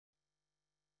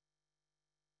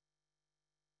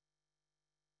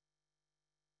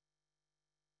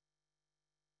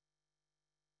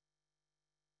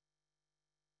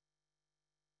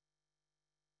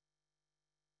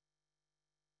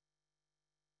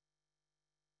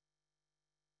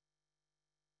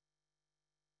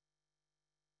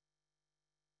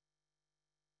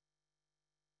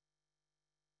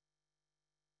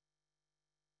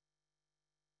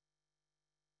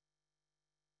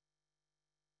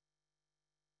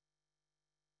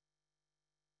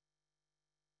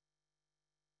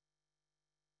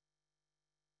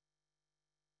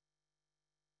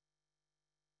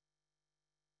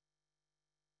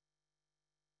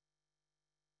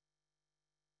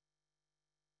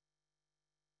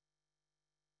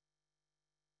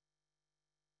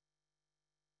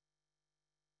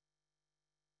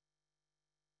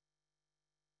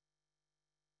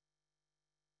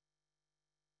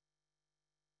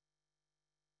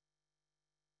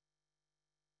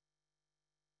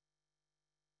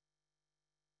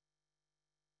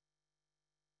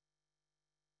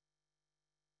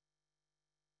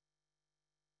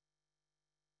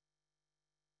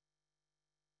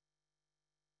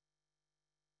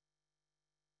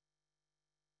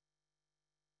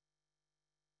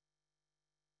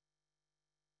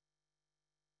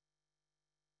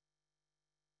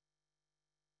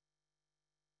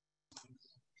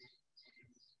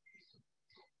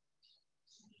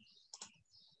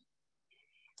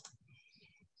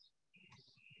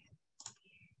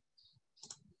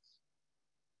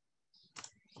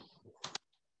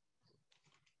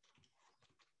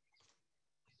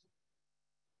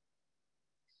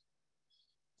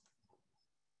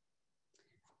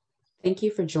Thank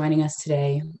you for joining us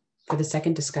today for the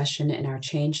second discussion in our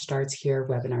Change Starts Here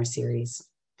webinar series.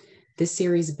 This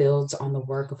series builds on the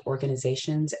work of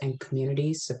organizations and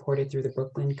communities supported through the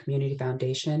Brooklyn Community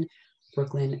Foundation,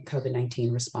 Brooklyn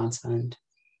COVID-19 Response Fund.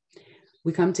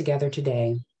 We come together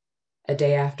today, a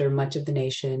day after much of the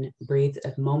nation breathed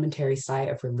a momentary sigh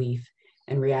of relief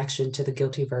in reaction to the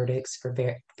guilty verdicts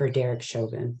for Derek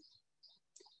Chauvin.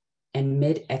 And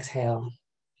mid-exhale,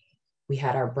 we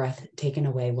had our breath taken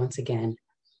away once again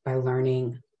by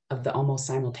learning of the almost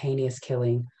simultaneous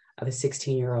killing of a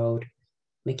 16-year-old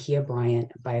Ma'Khia Bryant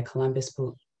by a Columbus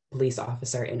police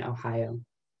officer in Ohio.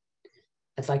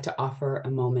 I'd like to offer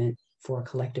a moment for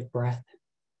collective breath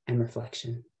and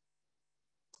reflection.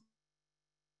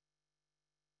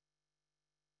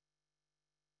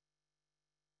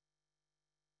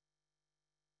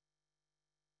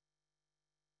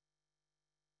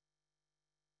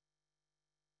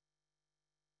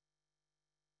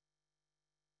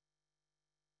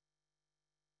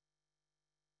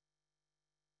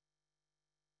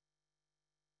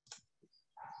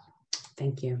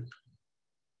 Thank you.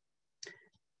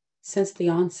 Since the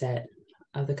onset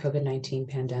of the COVID-19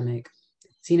 pandemic,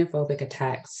 xenophobic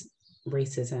attacks,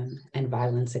 racism, and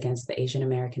violence against the Asian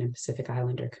American and Pacific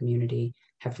Islander community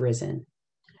have risen,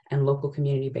 and local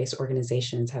community-based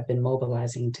organizations have been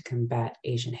mobilizing to combat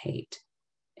Asian hate.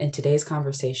 In today's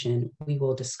conversation, we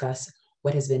will discuss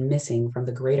what has been missing from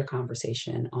the greater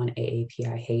conversation on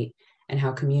AAPI hate and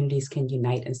how communities can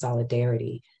unite in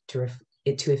solidarity to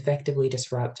effectively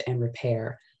disrupt and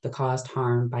repair the caused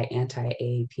harm by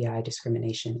anti-AAPI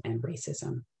discrimination and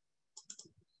racism.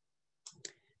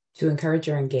 To encourage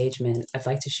your engagement, I'd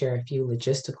like to share a few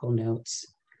logistical notes.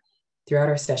 Throughout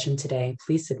our session today,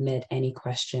 please submit any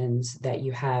questions that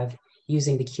you have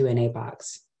using the Q&A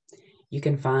box. You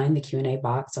can find the Q&A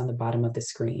box on the bottom of the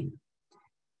screen.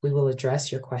 We will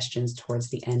address your questions towards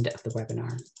the end of the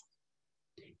webinar.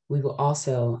 We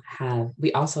also have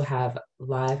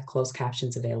live closed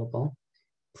captions available.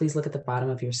 Please look at the bottom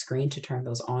of your screen to turn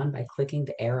those on by clicking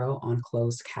the arrow on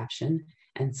closed caption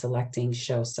and selecting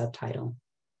show subtitle.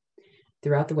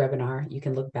 Throughout the webinar, you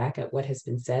can look back at what has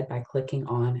been said by clicking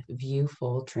on view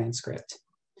full transcript,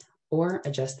 or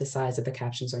adjust the size of the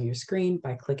captions on your screen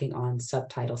by clicking on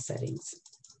subtitle settings.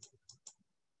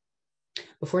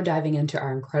 Before diving into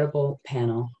our incredible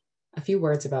panel, a few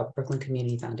words about Brooklyn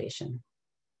Community Foundation.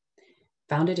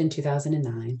 Founded in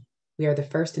 2009, we are the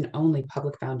first and only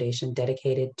public foundation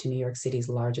dedicated to New York City's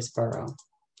largest borough.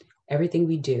 Everything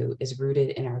we do is rooted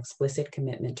in our explicit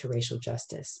commitment to racial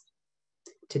justice.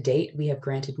 To date, we have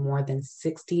granted more than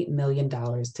 $60 million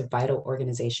to vital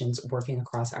organizations working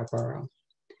across our borough.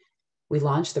 We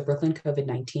launched the Brooklyn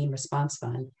COVID-19 Response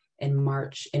Fund in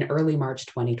early March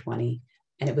 2020,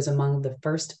 and it was among the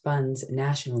first funds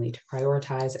nationally to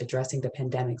prioritize addressing the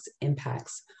pandemic's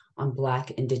impacts on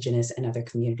Black, Indigenous, and other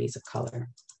communities of color.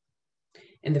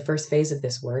 In the first phase of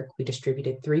this work, we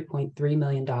distributed $3.3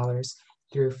 million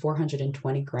through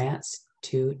 420 grants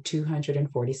to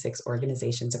 246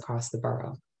 organizations across the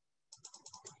borough.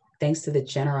 Thanks to the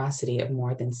generosity of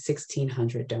more than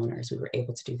 1,600 donors, we were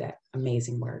able to do that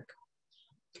amazing work.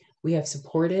 We have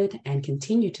supported and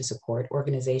continue to support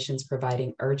organizations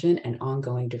providing urgent and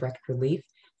ongoing direct relief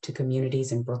to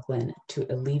communities in Brooklyn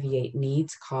to alleviate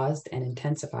needs caused and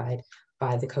intensified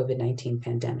by the COVID-19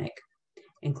 pandemic,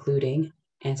 including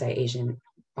anti-Asian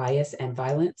bias and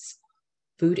violence,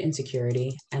 food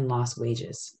insecurity, and lost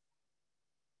wages.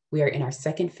 We are in our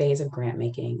second phase of grant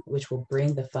making, which will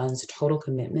bring the fund's total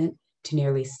commitment to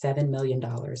nearly $7 million.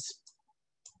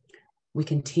 We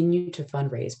continue to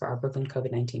fundraise for our Brooklyn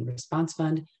COVID-19 Response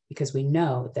Fund because we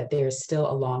know that there is still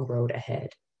a long road ahead.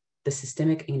 The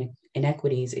systemic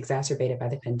inequities exacerbated by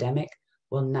the pandemic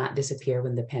will not disappear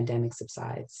when the pandemic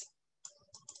subsides.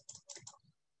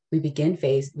 We began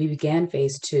phase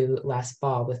 2 last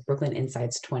fall with Brooklyn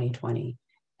Insights 2020,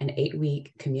 an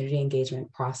 8-week community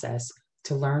engagement process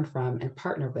to learn from and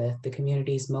partner with the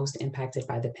communities most impacted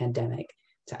by the pandemic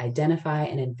to identify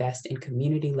and invest in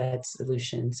community-led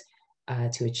solutions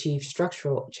to achieve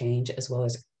structural change as well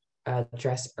as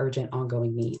address urgent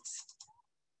ongoing needs.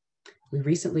 We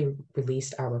recently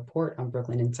released our report on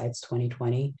Brooklyn Insights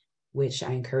 2020, which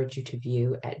I encourage you to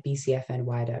view at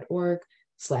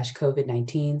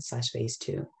bcfny.org/COVID-19/phase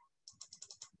 2.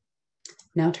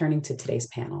 Now turning to today's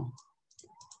panel.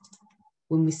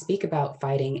 When we speak about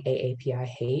fighting AAPI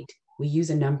hate, we use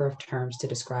a number of terms to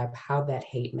describe how that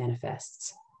hate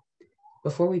manifests.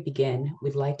 Before we begin,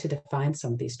 we'd like to define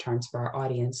some of these terms for our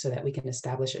audience so that we can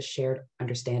establish a shared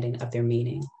understanding of their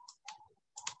meaning.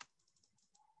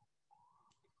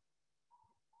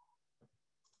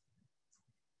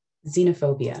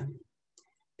 Xenophobia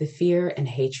the fear and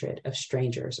hatred of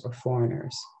strangers or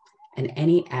foreigners, and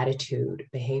any attitude,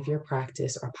 behavior,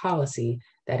 practice, or policy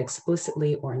that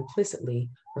explicitly or implicitly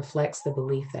reflects the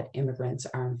belief that immigrants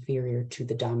are inferior to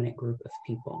the dominant group of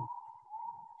people.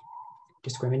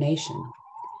 Discrimination,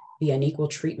 the unequal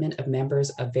treatment of members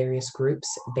of various groups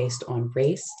based on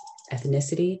race,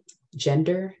 ethnicity,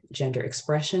 gender, gender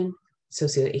expression,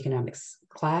 socioeconomic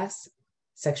class,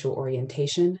 sexual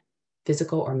orientation,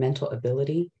 physical or mental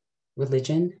ability,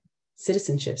 religion,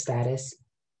 citizenship status,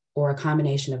 or a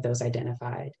combination of those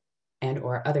identified, and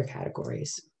or other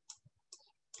categories.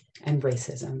 And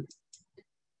racism,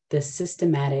 the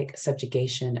systematic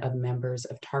subjugation of members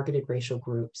of targeted racial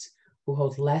groups who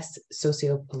hold less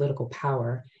socio-political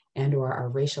power and or are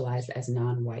racialized as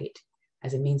non-white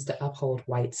as a means to uphold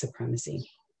white supremacy.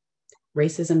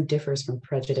 Racism differs from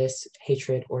prejudice,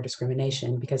 hatred, or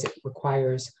discrimination because it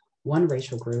requires one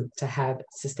racial group to have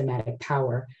systematic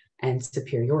power and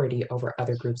superiority over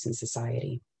other groups in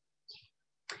society.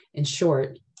 In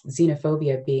short,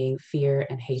 xenophobia being fear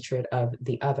and hatred of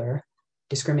the other,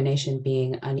 discrimination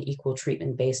being unequal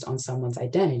treatment based on someone's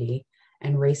identity,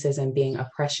 and racism being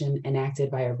oppression enacted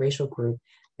by a racial group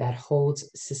that holds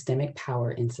systemic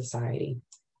power in society.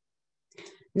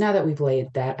 Now that we've laid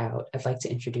that out, I'd like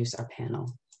to introduce our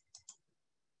panel.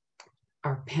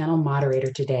 Our panel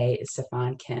moderator today is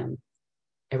CeFaan Kim,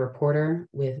 a reporter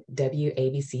with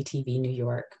WABC-TV New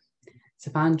York.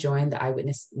 CeFaan joined the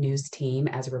Eyewitness News team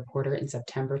as a reporter in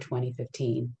September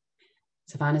 2015.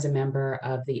 CeFaan is a member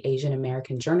of the Asian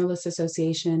American Journalists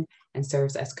Association and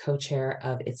serves as co-chair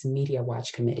of its Media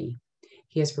Watch Committee.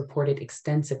 He has reported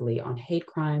extensively on hate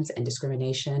crimes and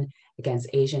discrimination against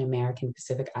Asian American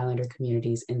Pacific Islander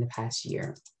communities in the past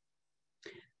year.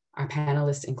 Our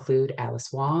panelists include Alice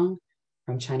Wong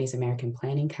from Chinese American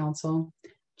Planning Council,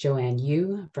 Joanne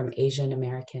Yu from Asian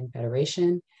American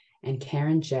Federation, and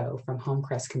Karen Zhou from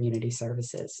Homecrest Community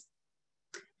Services.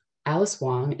 Alice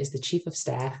Wong is the Chief of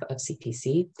Staff of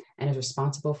CPC and is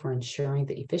responsible for ensuring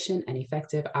the efficient and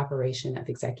effective operation of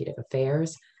executive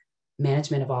affairs,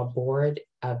 management of all board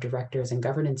of directors and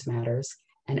governance matters,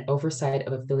 and oversight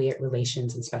of affiliate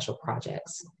relations and special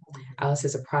projects. Alice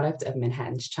is a product of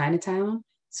Manhattan's Chinatown,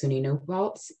 SUNY New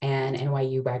Paltz, and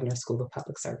NYU Wagner School of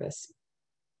Public Service.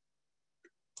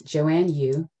 Joanne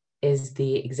Yu is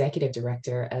the Executive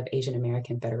Director of Asian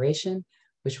American Federation,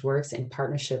 which works in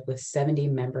partnership with 70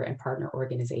 member and partner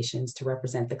organizations to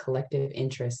represent the collective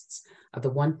interests of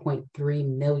the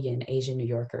 1.3 million Asian New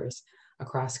Yorkers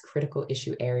across critical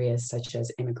issue areas such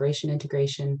as immigrant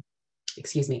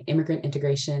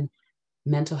integration,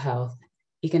 mental health,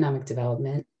 economic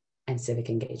development, and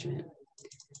civic engagement.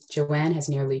 Joanne has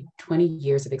nearly 20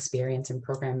 years of experience in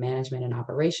program management and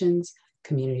operations,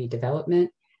 community development,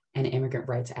 and immigrant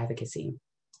rights advocacy.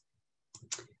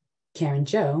 Karen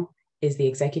Zhou is the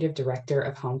Executive Director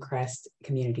of Homecrest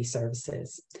Community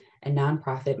Services, a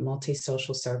nonprofit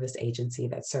multi-social service agency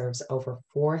that serves over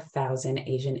 4,000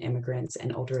 Asian immigrants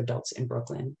and older adults in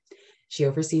Brooklyn. She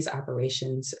oversees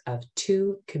operations of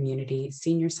 2 community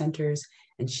senior centers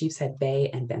in Sheepshead Bay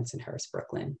and Bensonhurst,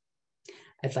 Brooklyn.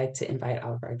 I'd like to invite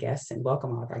all of our guests and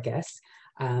welcome all of our guests,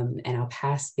 and I'll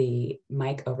pass the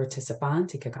mic over to CeFaan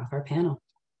to kick off our panel.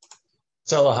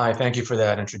 Stella, hi, thank you for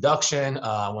that introduction.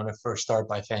 I want to first start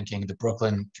by thanking the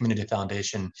Brooklyn Community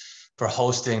Foundation for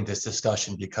hosting this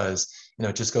discussion because,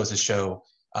 it just goes to show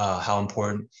how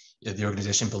important the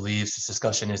organization believes this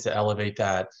discussion is to elevate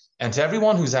that. And to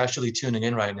everyone who's actually tuning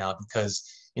in right now, because,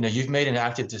 you've made an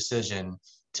active decision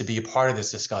to be a part of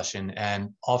this discussion. And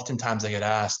oftentimes I get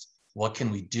asked, what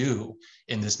can we do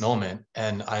in this moment?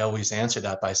 And I always answer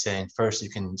that by saying, first, you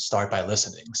can start by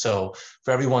listening. So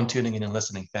for everyone tuning in and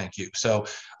listening, thank you. So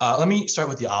let me start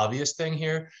with the obvious thing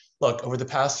here. Look, over the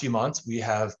past few months, we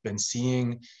have been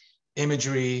seeing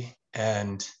imagery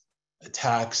and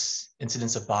attacks,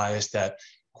 incidents of bias that,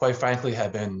 quite frankly,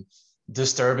 have been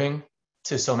disturbing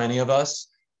to so many of us.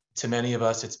 To many of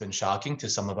us, it's been shocking. To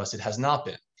some of us, it has not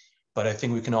been. But I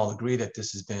think we can all agree that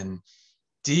this has been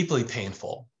deeply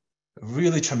painful,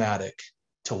 really traumatic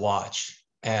to watch.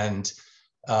 And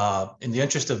in the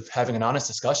interest of having an honest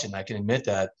discussion, I can admit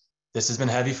that this has been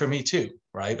heavy for me too,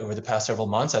 right? Over the past several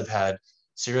months, I've had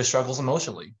serious struggles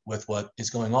emotionally with what is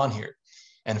going on here.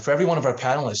 And for every one of our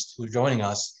panelists who are joining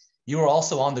us, you are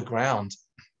also on the ground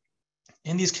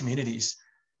in these communities,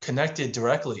 connected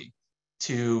directly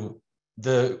to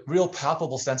the real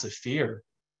palpable sense of fear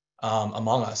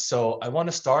among us. So I want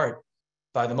to start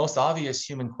by the most obvious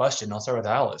human question. I'll start with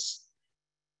Alice.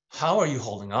 How are you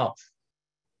holding up?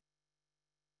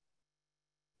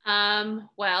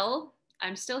 Well,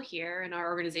 I'm still here and our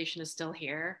organization is still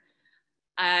here.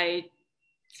 I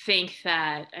think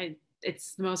that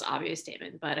it's the most obvious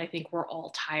statement, but I think we're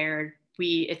all tired.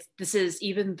 This is,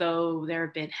 even though there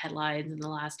have been headlines in the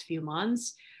last few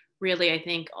months, really, I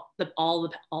think all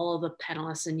of the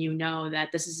panelists and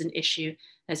that this is an issue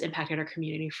that's impacted our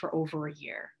community for over a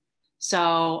year.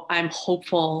 So I'm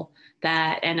hopeful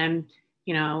that, and I'm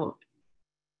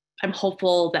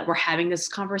hopeful that we're having this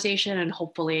conversation, and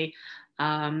hopefully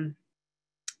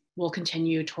we'll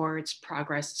continue towards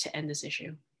progress to end this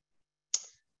issue.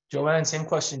 Joanne, same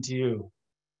question to you.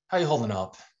 How are you holding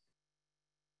up?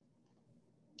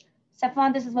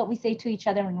 CeFaan, this is what we say to each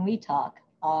other when we talk.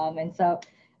 And so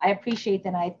I appreciate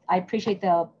that. I appreciate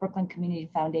the Brooklyn Community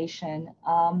Foundation.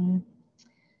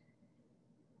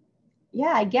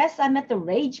 Yeah, I guess I'm at the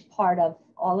rage part of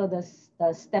all of the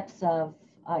steps of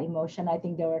emotion. I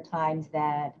think there were times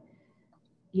that,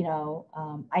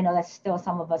 I know that still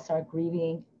some of us are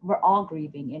grieving. We're all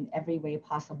grieving in every way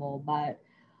possible, but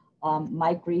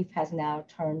my grief has now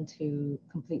turned to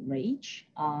complete rage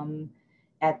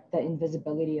at the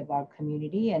invisibility of our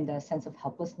community and the sense of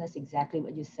helplessness, exactly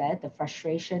what you said, the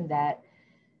frustration that,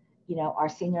 our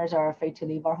seniors are afraid to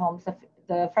leave our homes,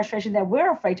 the frustration that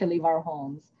we're afraid to leave our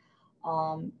homes,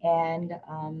 and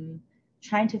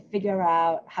trying to figure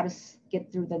out how to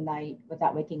get through the night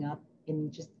without waking up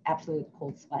in just absolute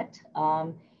cold sweat,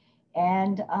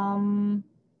 and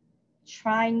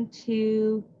trying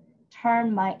to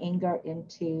turn my anger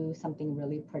into something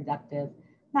really productive,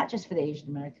 not just for the Asian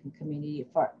American community,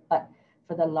 but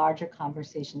for the larger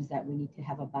conversations that we need to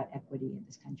have about equity in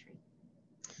this country.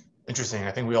 Interesting.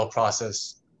 I think we all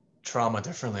process trauma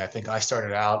differently. I think I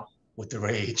started out with the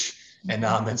rage, and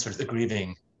now I'm in sort of the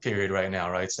grieving period right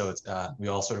now, right? So it's, we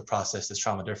all sort of process this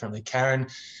trauma differently. Karen,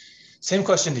 same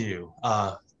question to you.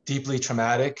 Deeply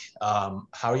traumatic. How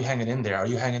are you hanging in there? Are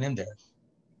you hanging in there?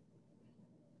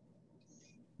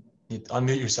 You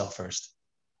unmute yourself first.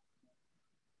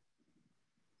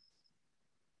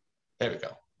 There we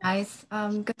go. Guys,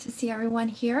 good to see everyone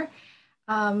here.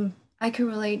 I can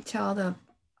relate to all the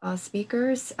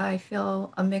speakers. I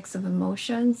feel a mix of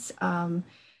emotions.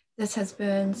 This has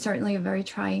been certainly a very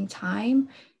trying time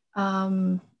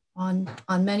on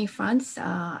many fronts.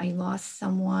 I lost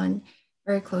someone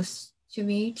very close to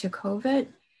me to COVID,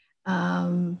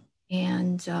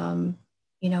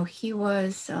 he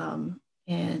was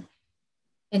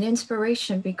an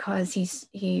inspiration because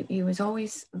he was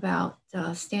always about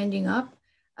standing up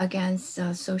against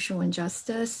social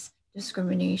injustice,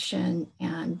 discrimination,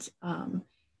 and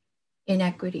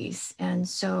inequities. And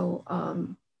so,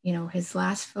 his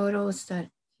last photos that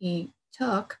he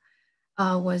took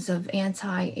was of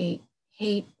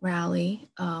anti-hate rally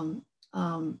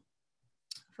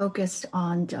focused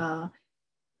on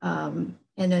an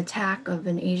attack of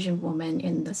an Asian woman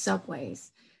in the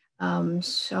subways.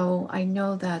 So I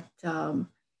know that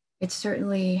it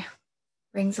certainly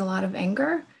brings a lot of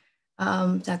anger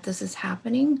that this is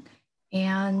happening.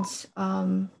 And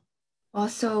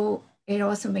it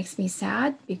also makes me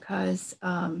sad because,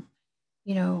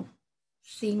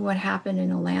 seeing what happened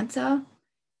in Atlanta,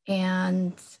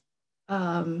 and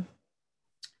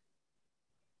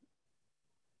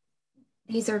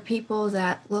these are people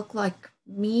that look like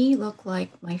me, look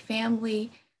like my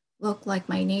family, look like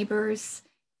my neighbors.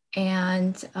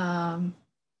 And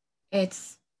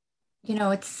it's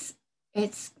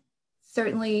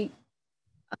certainly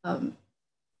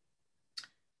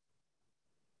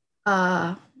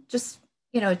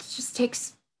it just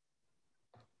takes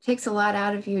a lot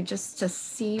out of you just to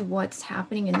see what's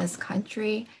happening in this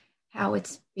country, how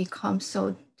it's become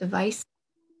so divisive,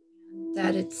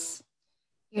 that it's,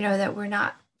 that we're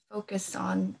not focused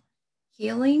on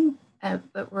healing,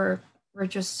 but we're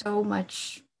just so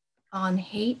much on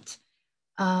hate.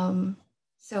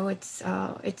 So it's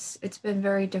been a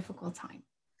very difficult time.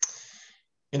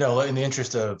 In the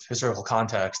interest of historical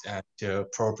context and to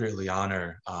appropriately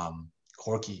honor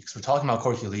Corky, because we're talking about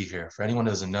Corky Lee here. For anyone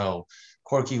who doesn't know,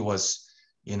 Corky was,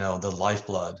 the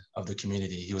lifeblood of the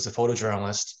community. He was a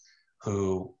photojournalist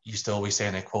who used to always say,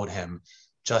 and I quote him,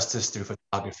 "Justice through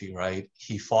photography," right?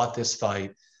 He fought this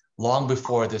fight long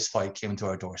before this fight came to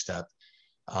our doorstep,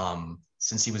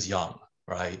 since he was young,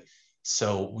 right?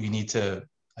 So we need to,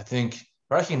 I think,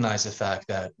 recognize the fact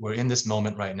that we're in this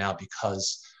moment right now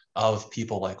because of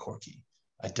people like Corky.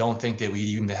 I don't think that we'd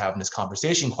even be having this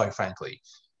conversation, quite frankly,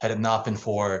 had it not been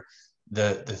for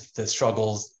the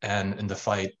struggles and the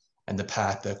fight and the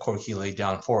path that Corky laid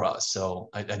down for us. So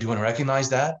I do want to recognize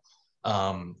that.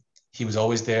 He was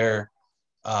always there,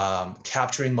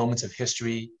 capturing moments of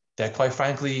history that, quite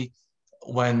frankly,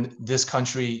 when this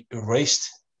country erased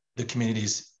the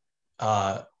community's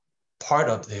part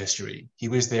of the history. He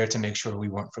was there to make sure we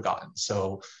weren't forgotten.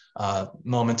 So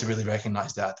moment to really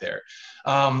recognize that there.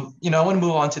 You know, I want to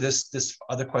move on to this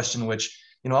other question, which,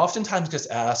 you know, oftentimes gets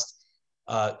asked.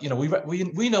 You know,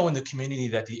 we know in the community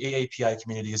that the AAPI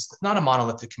community is not a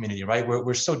monolithic community, right?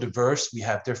 We're so diverse. We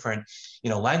have different, you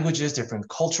know, languages, different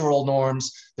cultural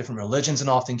norms, different religions in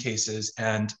often cases.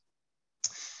 And,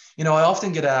 you know, I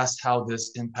often get asked how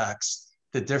this impacts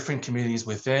the different communities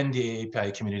within the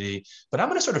AAPI community. But I'm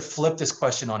going to sort of flip this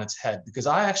question on its head, because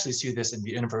I actually see this in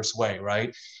the inverse way,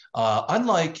 right?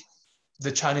 Unlike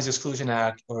the Chinese Exclusion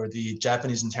Act or the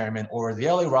Japanese internment or the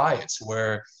LA riots,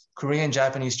 where Korean,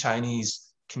 Japanese,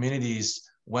 Chinese communities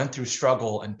went through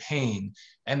struggle and pain,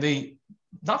 and they,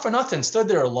 not for nothing, stood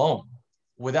there alone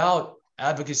without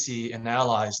advocacy and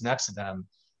allies next to them.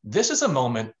 This is a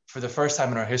moment for the first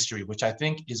time in our history, which I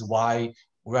think is why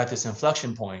we're at this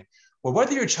inflection point, where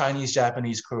whether you're Chinese,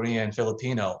 Japanese, Korean,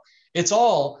 Filipino, it's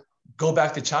all go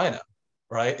back to China,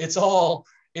 right? It's all,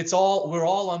 we're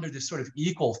all under this sort of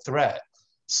equal threat.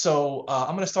 So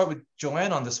I'm going to start with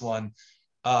Joanne on this one.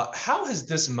 How has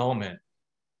this moment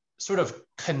sort of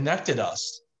connected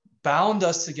us, bound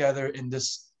us together in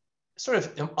this sort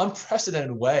of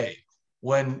unprecedented way,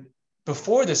 when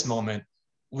before this moment,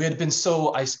 we had been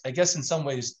so, I guess in some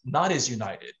ways, not as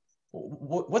united?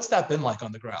 What's that been like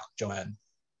on the ground, Joanne?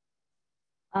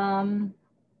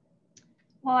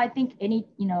 Well, I think you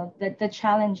know, the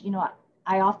challenge, you know,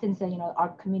 I often say, you know, our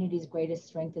community's greatest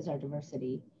strength is our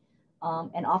diversity.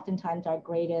 And oftentimes our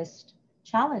greatest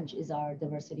challenge is our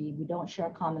diversity. We don't share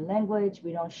a common language.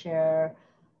 We don't share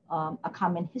a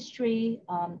common history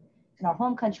in our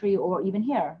home country or even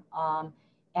here.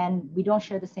 And we don't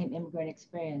share the same immigrant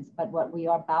experience. But what we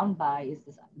are bound by is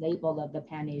this label of the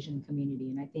Pan-Asian community.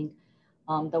 And I think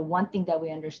the one thing that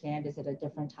we understand is that at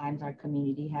different times our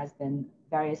community has been,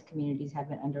 various communities have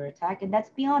been under attack, and that's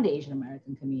beyond the Asian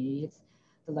American community. It's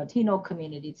the Latino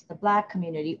community, it's the Black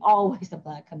community, always the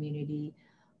Black community,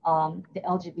 the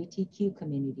LGBTQ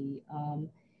community.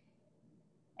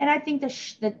 And I think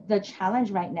the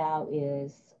challenge right now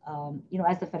is, you know,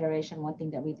 as the Federation, one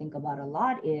thing that we think about a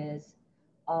lot is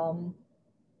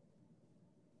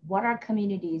what our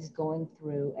community is going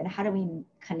through and how do we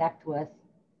connect with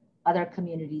other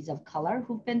communities of color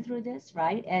who've been through this,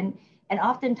 right? And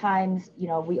oftentimes, you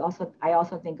know, I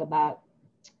also think about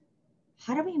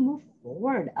how do we move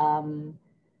forward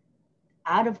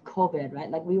out of COVID, right?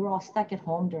 Like we were all stuck at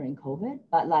home during COVID,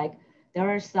 but like there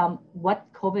are what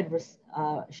COVID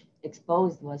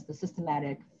exposed was the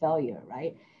systematic failure,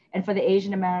 right? And for the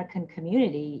Asian American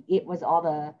community, it was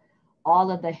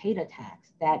all of the hate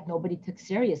attacks that nobody took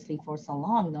seriously for so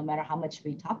long, no matter how much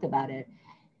we talked about it.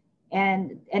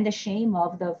 And the shame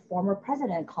of the former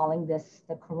president calling this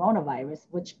the coronavirus,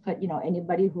 which put, you know,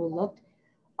 anybody who looked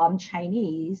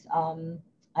Chinese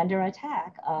under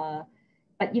attack.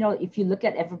 But, you know, if you look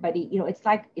at everybody, you know, it's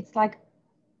like,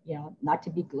 you know, not to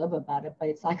be glib about it, but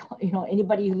it's like, you know,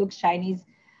 anybody who looks Chinese,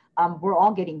 we're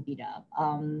all getting beat up.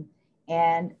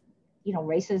 And, you know,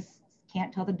 racists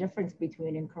can't tell the difference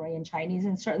between Korean Chinese.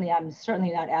 And certainly, I'm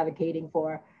certainly not advocating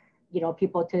for, you know,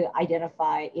 people to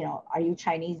identify, you know, are you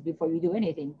Chinese before you do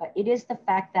anything? But it is the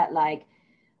fact that like,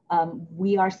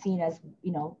 we are seen as,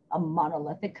 you know, a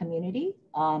monolithic community,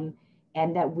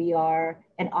 and that we are,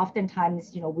 and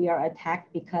oftentimes, you know, we are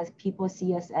attacked because people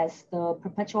see us as the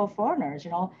perpetual foreigners,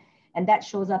 you know, and that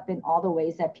shows up in all the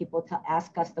ways that people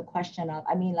ask us the question of,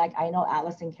 I mean, like, I know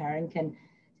Alice and Karen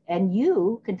and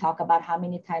you can talk about how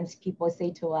many times people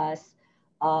say to us,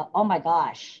 oh my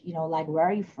gosh, you know, like, where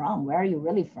are you from? Where are you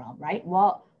really from, right?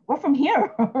 Well, we're from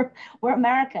here, we're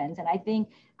Americans. And I think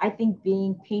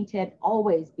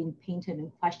always being painted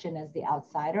and questioned as the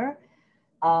outsider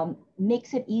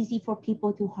makes it easy for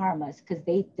people to harm us because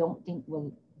they don't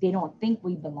think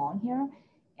we belong here.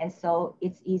 And so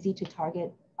it's easy to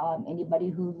target anybody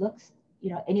who looks,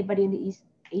 you know, anybody in the East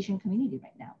Asian community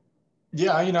right now.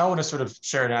 Yeah, you know, I want to sort of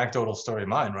share an anecdotal story of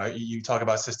mine, right? You talk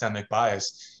about systemic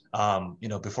bias. You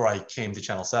know, before I came to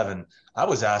Channel 7, I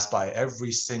was asked by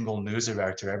every single news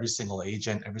director, every single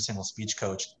agent, every single speech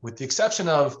coach, with the exception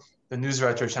of the news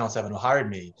director of Channel 7 who hired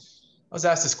me, I was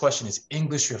asked this question: is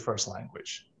English your first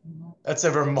language? Mm-hmm. That's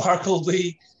a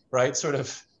remarkably, right, sort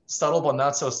of subtle but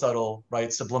not so subtle,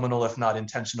 right, subliminal if not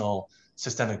intentional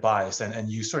systemic bias. And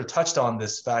you sort of touched on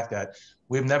this fact that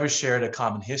we've never shared a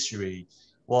common history.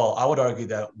 Well, I would argue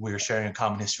that we're sharing a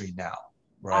common history now,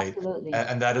 right? Absolutely.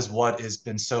 And that is what has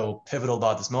been so pivotal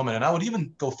about this moment. And I would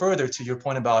even go further to your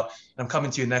point about, and I'm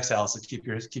coming to you next, Alice, so keep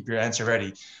your answer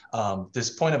ready.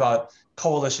 This point about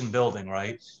coalition building,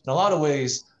 right? In a lot of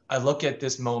ways, I look at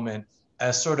this moment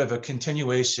as sort of a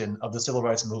continuation of the civil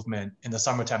rights movement in the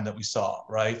summertime that we saw,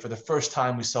 right? For the first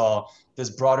time, we saw this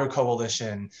broader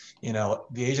coalition, you know,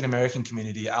 the Asian American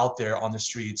community out there on the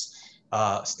streets,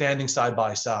 standing side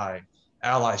by side,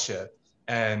 allyship.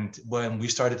 And when we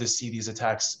started to see these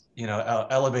attacks, you know,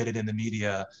 elevated in the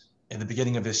media in the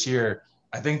beginning of this year,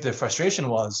 I think the frustration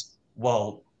was,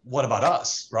 well, what about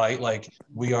us, right? Like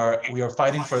we are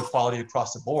fighting for equality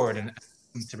across the board and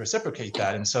to reciprocate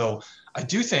that. And so I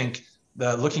do think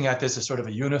that looking at this as sort of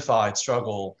a unified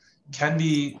struggle can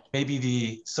be maybe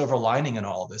the silver lining in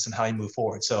all of this and how you move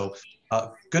forward. So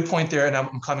good point there. And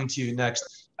I'm coming to you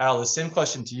next. Alice, same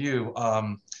question to you.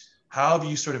 How have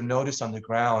you sort of noticed on the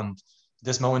ground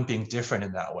this moment being different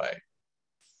in that way?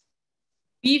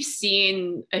 We've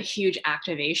seen a huge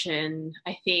activation,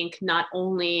 I think, not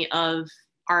only of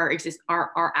our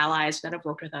allies that have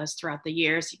worked with us throughout the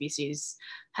year. We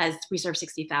serve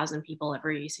 60,000 people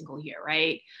every single year,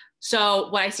 right? So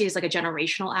what I see is like a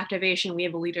generational activation. We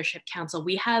have a leadership council.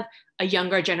 We have a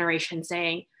younger generation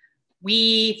saying,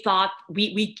 we thought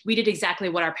we did exactly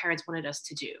what our parents wanted us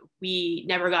to do. We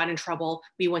never got in trouble.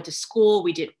 We went to school.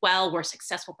 We did well. We're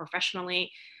successful professionally.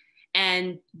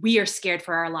 And we are scared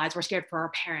for our lives. We're scared for our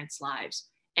parents' lives.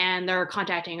 And they're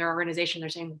contacting our organization. They're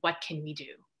saying, what can we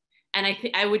do? And I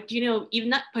think I would, you know, even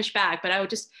not push back, but I would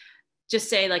just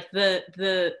say like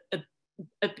the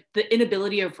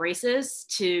inability of races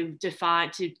to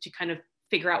define, to kind of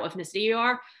figure out what ethnicity you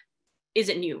are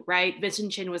isn't new, right?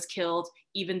 Vincent Chin was killed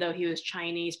even though he was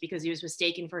Chinese because he was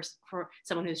mistaken for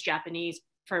someone who's Japanese,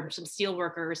 for some steel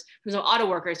workers, from some auto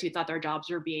workers who thought their jobs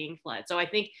were being fled. So I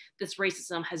think this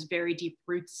racism has very deep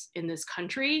roots in this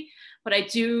country, but I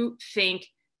do think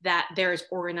that there's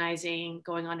organizing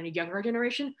going on in a younger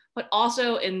generation, but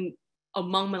also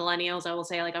among millennials. I will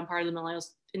say, like, I'm part of the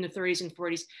millennials in the 30s and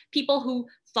 40s, people who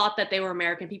thought that they were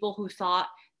American, people who thought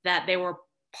that they were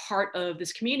part of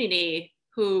this community,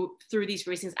 who through these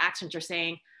racist actions are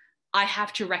saying, I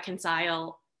have to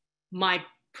reconcile my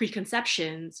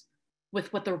preconceptions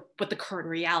with what the current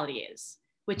reality is,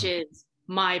 which is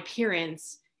my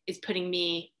appearance is putting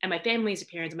me and my family's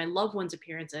appearance and my loved ones'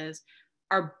 appearances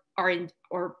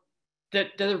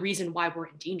they're the reason why we're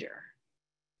in danger.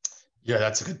 Yeah,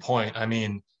 that's a good point. I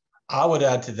mean, I would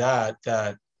add to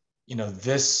that, you know,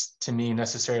 this to me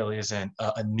necessarily isn't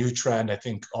a new trend. I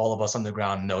think all of us on the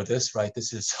ground know this, right?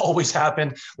 This has always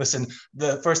happened. Listen,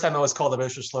 the first time I was called a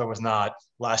racial slur was not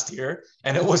last year,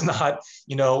 and it was not,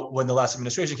 you know, when the last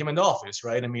administration came into office,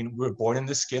 right? I mean, we're born in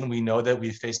this skin. We know that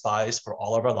we face bias for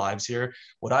all of our lives here.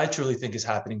 What I truly think is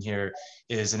happening here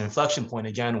is an inflection point,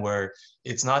 again, where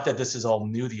it's not that this is all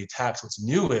new, the attacks. What's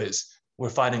new is we're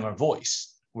finding our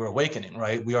voice. We're awakening,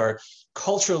 right? We are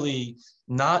culturally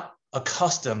not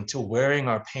accustomed to wearing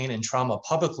our pain and trauma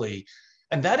publicly.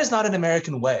 And that is not an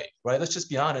American way, right? Let's just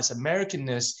be honest.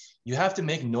 Americanness, you have to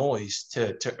make noise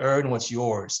to earn what's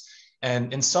yours.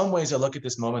 And in some ways, I look at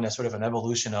this moment as sort of an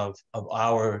evolution of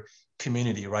our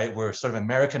community, right? We're sort of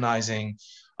Americanizing,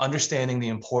 understanding the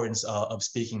importance of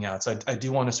speaking out. So I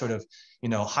do want to sort of, you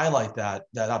know, highlight that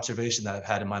observation that I've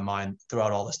had in my mind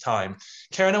throughout all this time.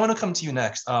 Karen, I want to come to you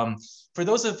next. For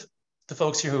those of the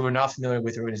folks here who are not familiar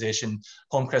with the organization,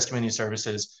 Homecrest Community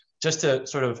Services, just to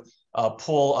sort of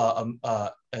pull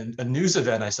a news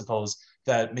event, I suppose,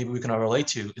 that maybe we can all relate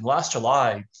to. In last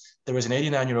July, there was an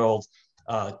 89-year-old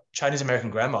Chinese American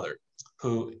grandmother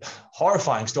who,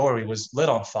 horrifying story, was lit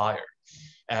on fire.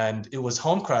 And it was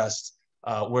Homecrest,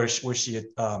 where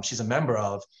she's a member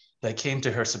of, that came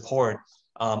to her support.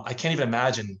 I can't even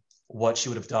imagine what she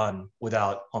would have done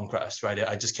without Homecrest, right?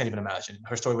 I just can't even imagine.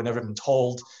 Her story would never have been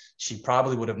told. She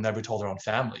probably would have never told her own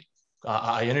family.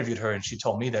 I interviewed her and she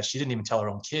told me that she didn't even tell her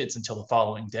own kids until the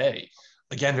following day.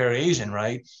 Again, very Asian,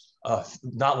 right?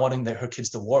 Not wanting her kids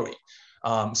to worry.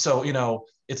 So, you know,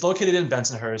 it's located in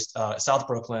Bensonhurst, South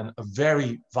Brooklyn, a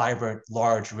very vibrant,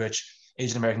 large, rich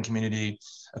Asian American community.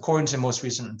 According to most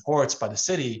recent reports by the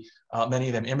city, many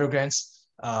of them immigrants,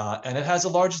 and it has the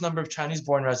largest number of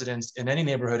Chinese-born residents in any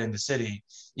neighborhood in the city,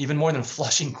 even more than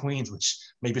Flushing, Queens, which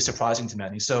may be surprising to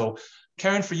many. So,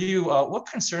 Karen, for you, what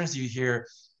concerns do you hear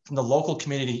from the local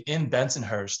community in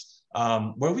Bensonhurst,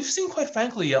 where we've seen, quite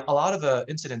frankly, a lot of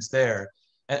incidents there,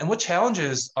 and what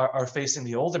challenges are facing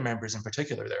the older members in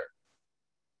particular there?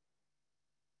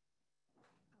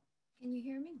 Can you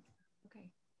hear me? Okay.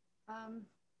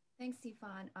 Thanks,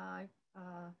 CeFaan.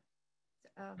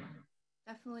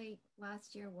 Definitely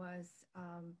last year was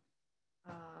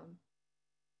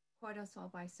caught us all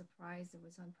by surprise. It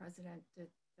was unprecedented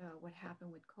what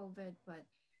happened with COVID, but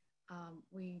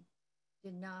we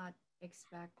did not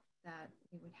expect that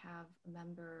we would have a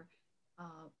member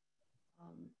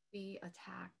be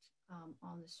attacked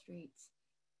on the streets.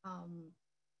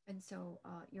 And so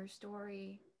your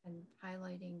story and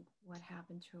highlighting what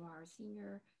happened to our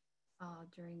senior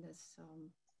during this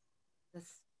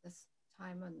this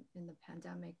time in the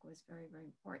pandemic was very, very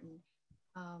important.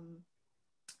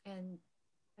 And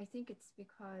I think it's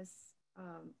because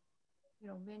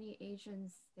many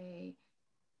Asians, they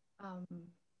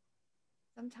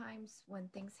sometimes when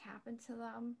things happen to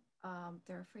them,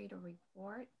 they're afraid to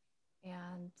report,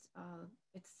 and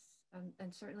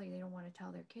and certainly they don't want to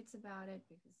tell their kids about it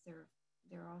because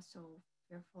they're also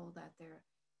fearful that they're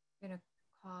going to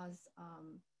cause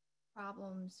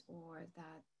problems, or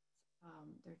that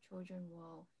their children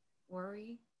will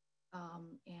worry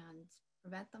and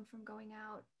prevent them from going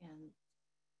out. And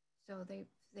so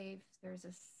there's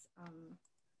this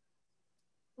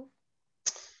oh,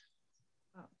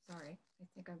 sorry, I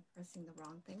think I'm pressing the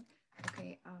wrong thing.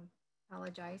 Okay,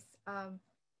 apologize.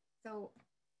 So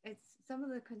it's some of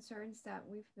the concerns that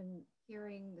we've been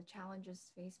hearing, the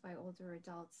challenges faced by older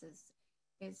adults is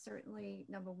certainly,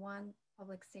 number one,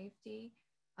 public safety.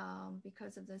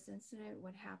 Because of this incident,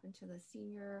 what happened to the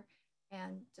senior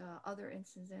and other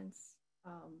incidents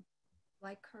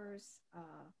like hers,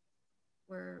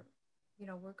 we're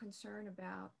concerned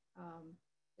about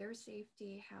their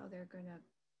safety, how they're going to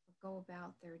go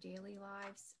about their daily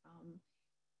lives.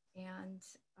 And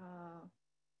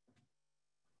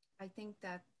I think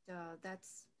that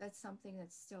that's something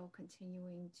that's still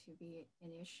continuing to be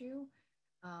an issue.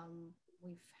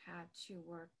 We've had to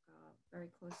work very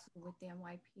closely with the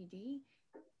NYPD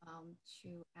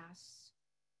to ask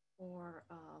for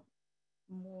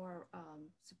more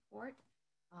support,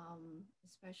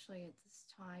 especially at this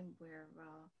time where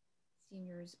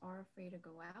seniors are afraid to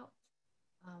go out.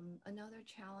 Another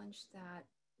challenge that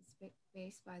is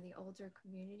faced by the older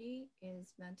community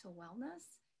is mental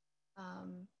wellness.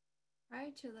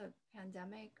 Prior to the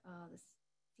pandemic, the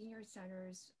senior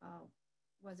centers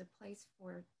was a place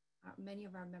for many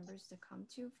of our members to come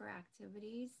to for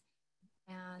activities,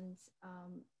 and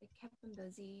it kept them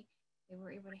busy. They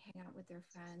were able to hang out with their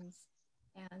friends.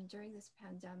 And during this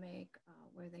pandemic,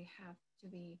 where they have to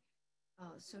be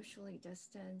socially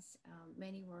distanced,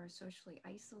 many were socially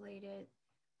isolated.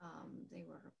 They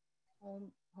were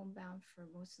homebound for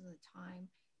most of the time.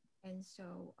 And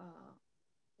so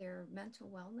their mental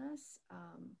wellness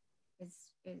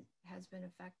has been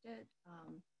affected,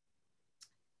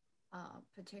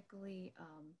 particularly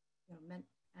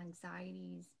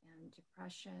anxieties and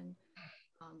depression,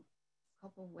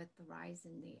 coupled with the rise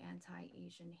in the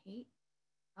anti-Asian hate.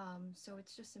 So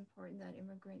it's just important that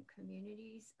immigrant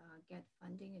communities get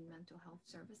funding in mental health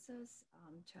services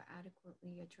to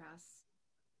adequately address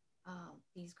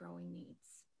these growing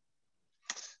needs.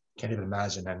 Can't even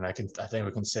imagine. And I think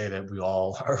we can say that we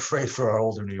all are afraid for our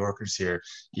older New Yorkers here.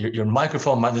 Your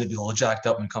microphone might be a little jacked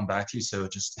up and come back to you. So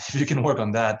just if you can work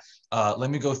on that. Let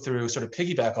me go through, sort of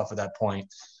piggyback off of that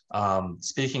point.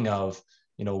 Speaking of,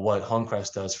 what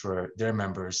Homecrest does for their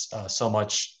members, so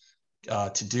much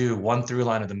to do. One through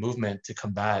line of the movement to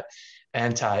combat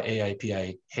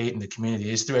anti-AAPI hate in the community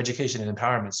is through education and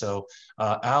empowerment. So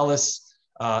Alice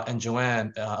and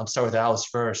Joanne, I'll start with Alice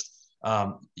first.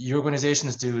 Your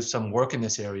organizations do some work in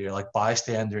this area, like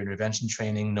bystander intervention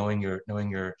training, knowing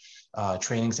your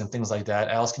trainings and things like that.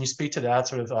 Alice, can you speak to that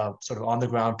sort of on the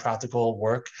ground practical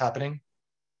work happening?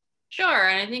 Sure,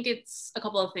 and I think it's a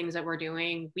couple of things that we're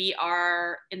doing. We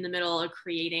are in the middle of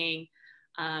creating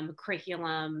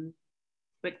curriculum,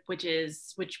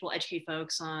 which will educate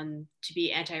folks on to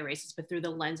be anti-racist, but through the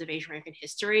lens of Asian American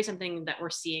history. Something that we're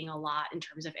seeing a lot in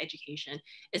terms of education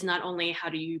is not only how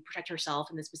do you protect yourself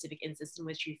in the specific instance in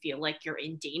which you feel like you're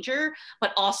in danger,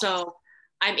 but also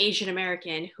I'm Asian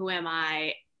American, who am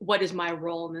I? What is my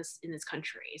role in this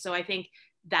country? So I think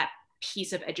that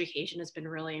piece of education has been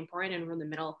really important, and we're in the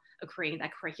middle of creating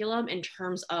that curriculum in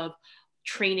terms of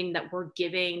training that we're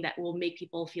giving that will make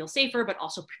people feel safer, but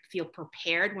also feel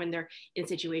prepared when they're in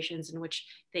situations in which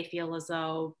they feel as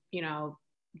though,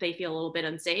 they feel a little bit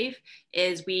unsafe.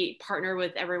 Is we partner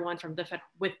with everyone from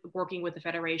working with the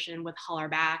Federation, with Holler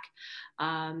Back,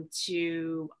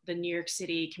 to the New York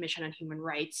City Commission on Human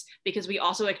Rights, because we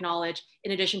also acknowledge,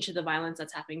 in addition to the violence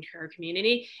that's happening to our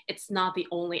community, it's not the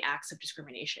only acts of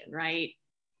discrimination, right?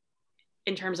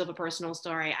 In terms of a personal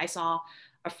story, I saw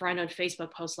a friend on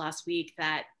Facebook post last week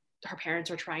that her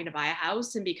parents are trying to buy a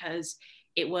house, and because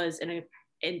it was in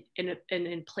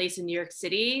a place in New York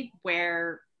City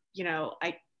where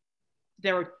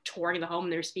they were touring the home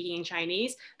and they were speaking in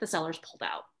Chinese, the sellers pulled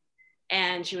out.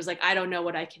 And she was like, I don't know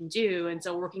what I can do. And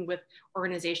so working with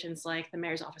organizations like the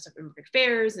Mayor's Office of Immigrant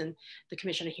Affairs and the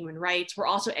Commission on Human Rights, we're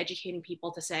also educating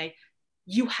people to say,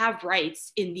 you have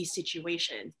rights in these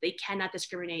situations. They cannot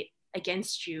discriminate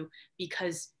against you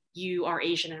because you are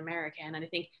Asian American. And I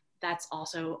think that's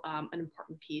also an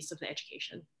important piece of the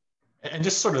education. And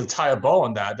just sort of tie a bow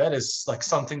on that, that is like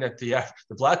something that the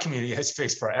Black community has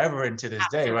faced forever and to this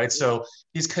day, right? So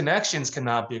these connections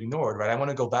cannot be ignored, right? I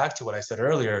want to go back to what I said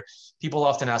earlier. People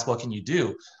often ask, what can you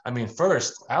do? I mean,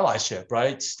 first, allyship,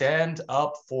 right? Stand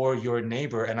up for your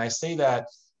neighbor. And I say that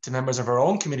to members of our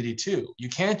own community too. You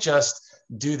can't just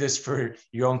do this for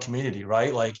your own community,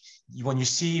 right? Like when you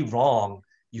see wrong,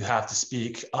 you have to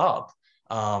speak up.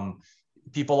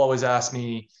 People always ask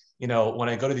me, you know, when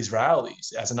I go to these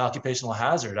rallies as an occupational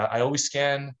hazard, I always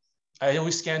scan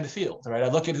the field, right? I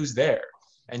look at who's there,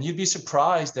 and you'd be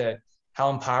surprised at how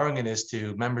empowering it is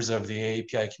to members of the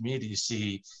AAPI community to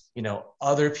see, you know,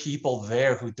 other people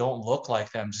there who don't look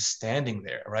like them just standing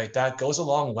there, right? That goes a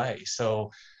long way.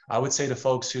 So I would say to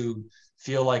folks who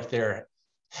feel like they're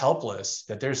helpless,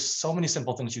 that there's so many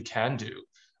simple things you can do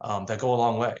that go a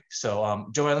long way. So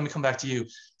Joanne, let me come back to you.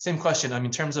 Same question. I mean,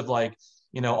 in terms of like,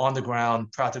 you know, on the ground,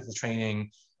 practical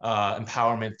training,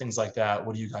 empowerment, things like that.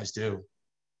 What do you guys do?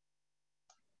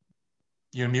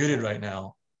 You're muted right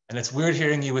now. And it's weird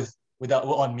hearing you without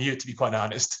on mute, to be quite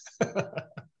honest.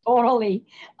 Totally.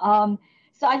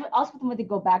 So I also wanted to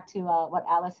go back to what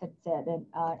Alice had said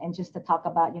and just to talk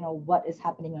about, you know, what is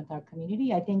happening with our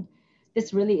community. I think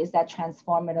this really is that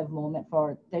transformative moment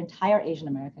for the entire Asian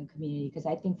American community, because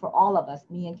I think for all of us,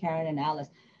 me and Karen and Alice,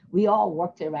 we all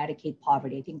work to eradicate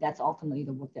poverty. I think that's ultimately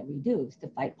the work that we do, is to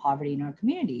fight poverty in our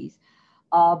communities.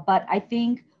 But I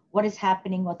think what is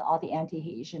happening with all the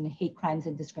anti-Asian hate crimes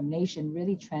and discrimination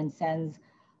really transcends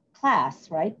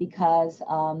class, right? Because,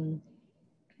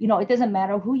 you know, it doesn't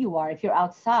matter who you are. If you're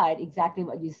outside, exactly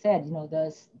what you said, you know,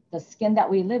 the skin that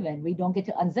we live in, we don't get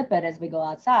to unzip it as we go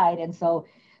outside. And so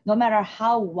no matter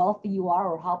how wealthy you are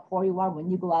or how poor you are,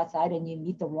 when you go outside and you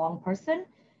meet the wrong person,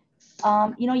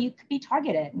 you know, you could be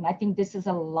targeted. And I think this is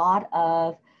a lot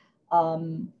of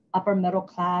upper middle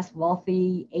class,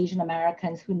 wealthy Asian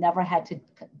Americans who never had to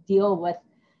deal with,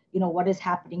 you know, what is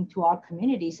happening to our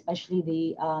community, especially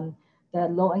the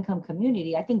low income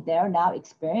community. I think they're now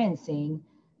experiencing,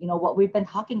 you know, what we've been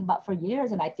talking about for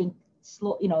years. And I think,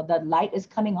 you know, the light is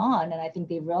coming on, and I think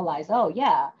they realize, oh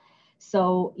yeah.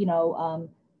 So, you know,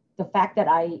 the fact that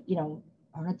I, you know,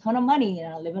 earn a ton of money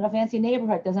and I live in a fancy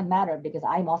neighborhood doesn't matter, because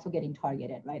I'm also getting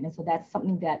targeted, right? And so that's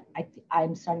something that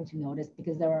I'm starting to notice,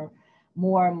 because there are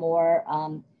more and more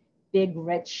big,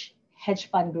 rich hedge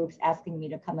fund groups asking me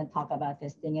to come and talk about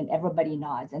this thing, and everybody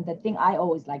nods. And the thing I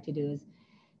always like to do is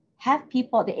have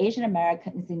people, the Asian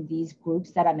Americans in these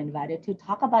groups that I'm invited to,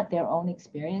 talk about their own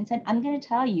experience. And I'm going to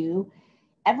tell you,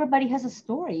 everybody has a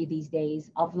story these days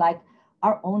of like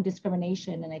our own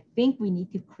discrimination. And I think we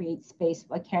need to create space,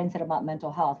 like Karen said about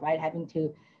mental health, right? Having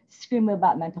to scream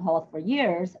about mental health for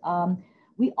years.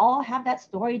 We all have that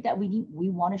story that we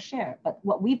want to share. But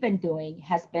what we've been doing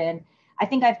has been, I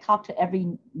think I've talked to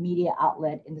every media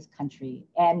outlet in this country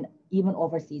and even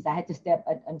overseas. I had to stay up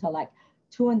until like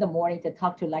 2 in the morning to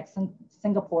talk to like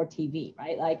Singapore TV,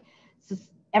 right? Like, so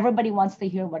everybody wants to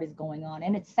hear what is going on.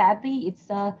 And it's sadly,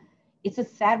 it's a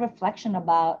sad reflection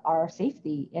about our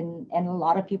safety, and a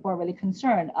lot of people are really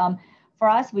concerned. For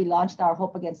us, we launched our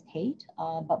Hope Against Hate,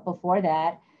 but before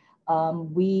that,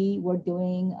 we were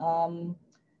doing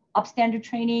upstander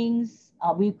trainings.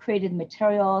 We created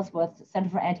materials with Center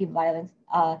for Anti-Violence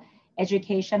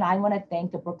Education. I want to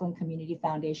thank the Brooklyn Community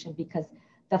Foundation, because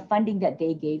the funding that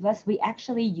they gave us, we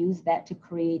actually used that to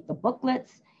create the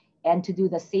booklets and to do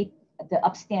the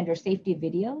upstander safety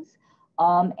videos.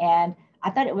 And I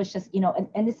thought it was just, you know,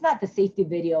 and it's not the safety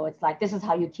video. It's like, this is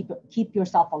how you keep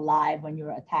yourself alive when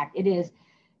you're attacked. It is,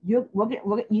 you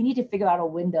need to figure out a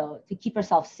window to keep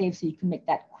yourself safe so you can make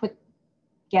that quick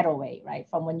getaway, right?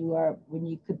 From when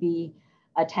you could be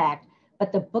attacked.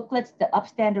 But the booklets, the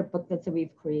upstander booklets that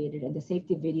we've created and the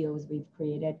safety videos we've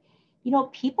created, you know,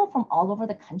 people from all over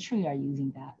the country are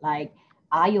using that, like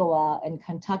Iowa and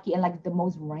Kentucky and like the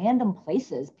most random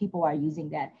places, people are using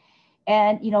that.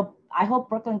 And, you know, I hope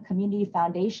Brooklyn Community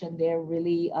Foundation, they're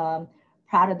really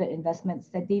proud of the investments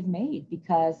that they've made,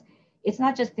 because it's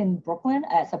not just in Brooklyn.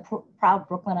 As a proud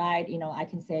Brooklynite, you know, I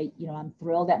can say, you know, I'm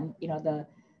thrilled that, you know, the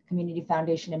Community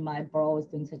Foundation in my borough is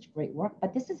doing such great work,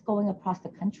 but this is going across the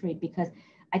country, because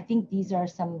I think these are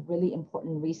some really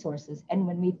important resources. And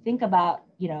when we think about,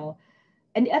 you know,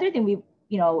 and the other thing we,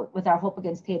 you know, with our Hope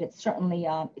Against Hate, it's certainly,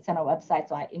 it's on our website,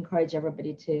 so I encourage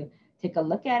everybody to take a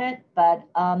look at it. But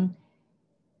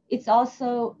it's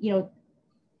also, you know,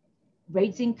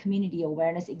 raising community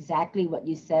awareness, exactly what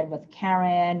you said with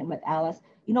Karen and with Alice.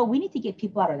 you know, we need to get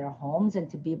people out of their homes and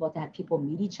to be able to have people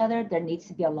meet each other. There needs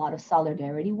to be a lot of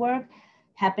solidarity work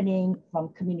happening from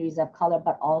communities of color,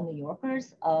 but all New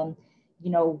Yorkers. You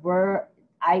know,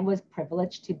 I was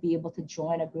privileged to be able to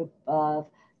join a group of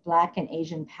Black and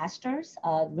Asian pastors,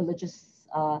 religious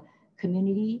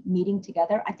community meeting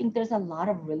together. I think there's a lot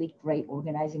of really great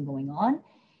organizing going on,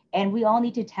 and we all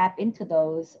need to tap into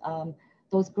those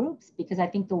groups, because I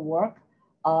think the work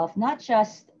of not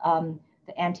just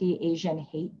the anti-Asian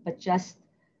hate, but just,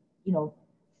 you know,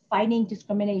 fighting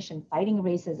discrimination, fighting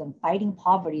racism, fighting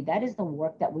poverty, that is the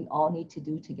work that we all need to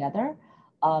do together.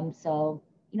 So,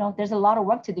 you know, there's a lot of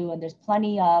work to do, and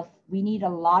we need a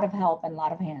lot of help and a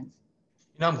lot of hands.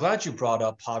 You know, I'm glad you brought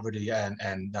up poverty and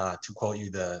to quote you,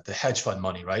 the hedge fund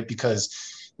money, right? Because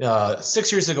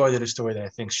 6 years ago, I did a story that I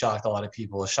think shocked a lot of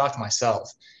people, shocked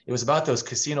myself. It was about those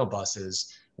casino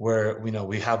buses where, you know,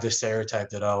 we have this stereotype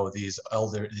that, oh, these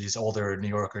older New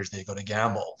Yorkers, they go to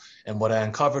gamble. And what I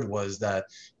uncovered was that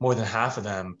more than half of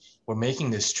them were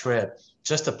making this trip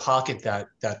just to pocket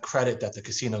that credit that the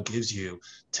casino gives you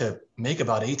to make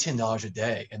about $18 a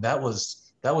day. And that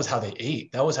was how they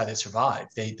ate. That was how they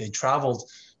survived. They traveled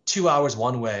 2 hours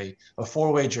one way, a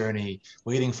 4-way journey,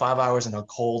 waiting 5 hours in a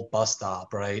cold bus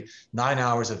stop, right? 9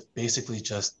 hours of basically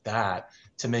just that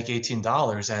to make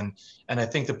 $18. And I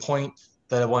think the point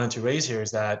that I wanted to raise here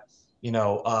is that, you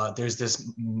know, there's this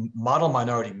model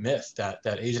minority myth that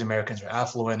Asian Americans are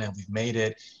affluent and we've made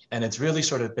it. And it's really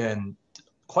sort of been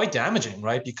quite damaging,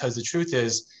 right? Because the truth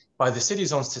is, by the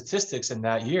city's own statistics in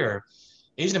that year,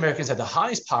 Asian Americans had the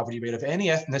highest poverty rate of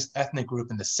any ethnic group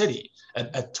in the city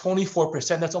at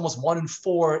 24%. That's almost 1 in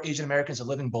 4 Asian Americans are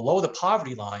living below the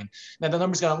poverty line. Now the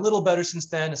numbers got a little better since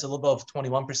then. It's a little above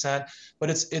 21%, but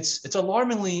it's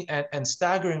alarmingly and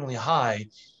staggeringly high.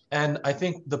 And I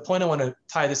think the point I want to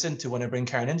tie this into when I bring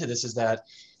Karen into this is that,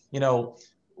 you know,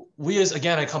 we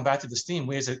again, I come back to this theme,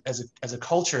 we as a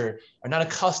culture are not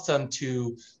accustomed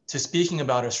to speaking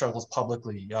about our struggles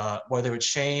publicly, whether it's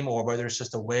shame or whether it's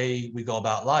just a way we go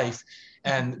about life.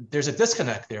 And there's a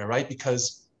disconnect there, right?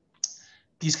 Because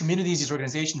these communities, these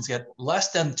organizations get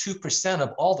less than 2%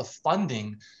 of all the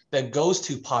funding that goes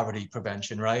to poverty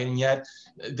prevention, right? And yet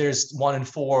there's 1 in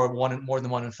 4, more than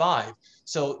 1 in 5.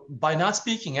 So by not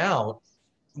speaking out,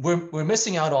 we're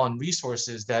missing out on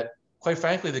resources that, quite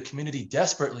frankly, the community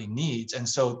desperately needs. And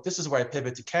so this is where I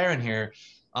pivot to Karen here.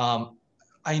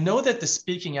 I know that the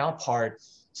speaking out part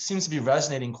seems to be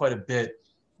resonating quite a bit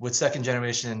with second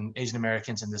generation Asian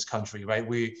Americans in this country, right?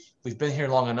 We've been here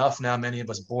long enough now, many of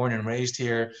us born and raised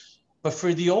here. But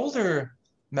for the older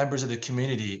members of the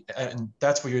community, and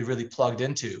that's where you're really plugged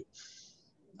into,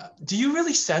 do you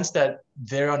really sense that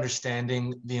they're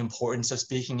understanding the importance of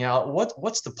speaking out?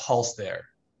 What's the pulse there?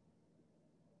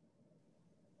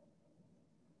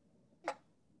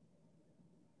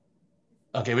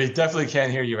 Okay, we definitely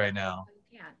can't hear you right now.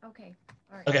 Yeah, okay.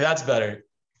 All right. Okay, that's better.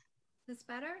 Is this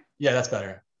better? Yeah, that's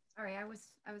better. All right, I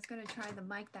was gonna try the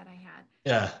mic that I had.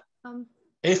 Yeah.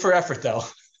 A for effort though.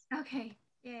 Okay,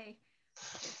 yay.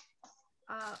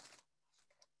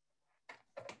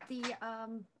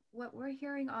 What we're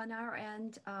hearing on our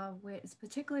end,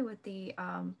 particularly with the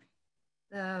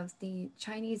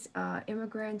Chinese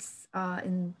immigrants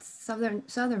in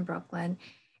southern Brooklyn,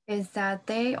 is that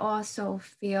they also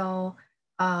feel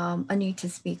a need to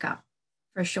speak up,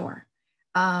 for sure.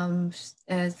 As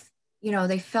you know,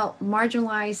 they felt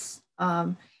marginalized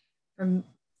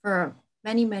for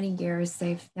many, many years.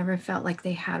 They've never felt like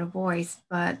they had a voice,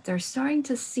 but they're starting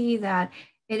to see that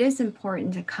it is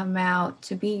important to come out,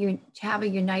 to have a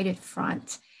united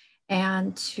front,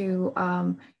 and to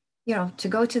to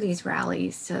go to these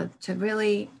rallies, to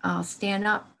really stand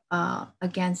up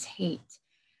against hate.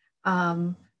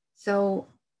 So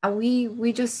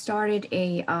we just started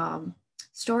a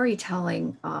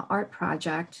storytelling art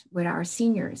project with our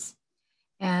seniors,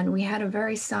 and we had a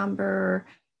very somber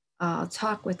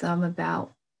talk with them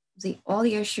about all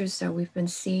the issues that we've been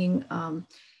seeing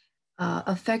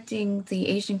affecting the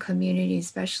Asian community,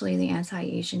 especially the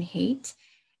anti-Asian hate.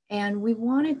 And we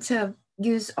wanted to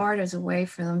use art as a way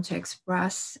for them to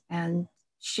express and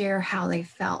share how they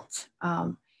felt.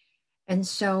 And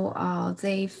so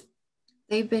they've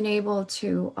been able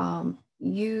to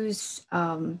use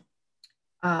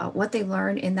what they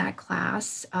learned in that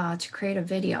class to create a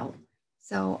video.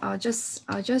 So I'll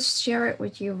just share it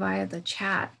with you via the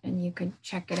chat, and you can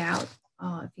check it out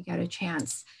if you get a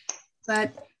chance.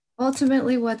 But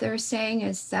ultimately, what they're saying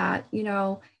is that, you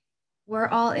know, we're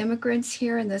all immigrants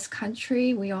here in this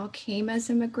country. We all came as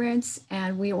immigrants,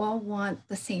 and we all want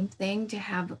the same thing, to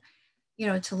have, you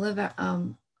know, to live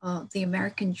the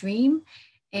American dream.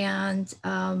 And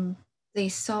they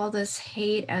saw this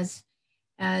hate as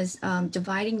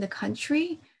dividing the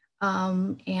country.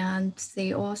 And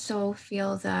they also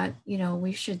feel that, you know,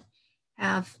 we should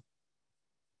have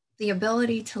the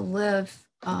ability to live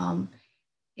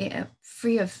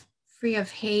free of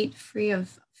hate, free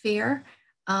of fear,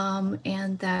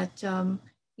 and that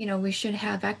you know, we should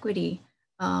have equity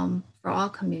for all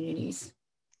communities.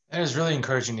 And it was really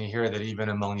encouraging to hear that even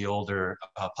among the older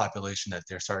population that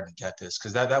they're starting to get this,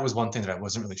 because that was one thing that I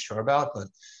wasn't really sure about, but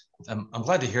I'm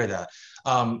glad to hear that.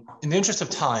 In the interest of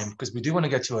time, because we do want to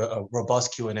get to a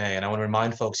robust Q&A, and I want to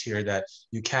remind folks here that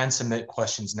you can submit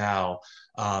questions now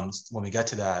when we get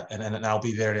to that, and I'll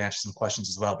be there to answer some questions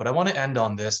as well. But I want to end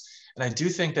on this, and I do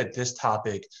think that this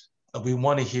topic, we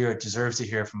want to hear, it deserves to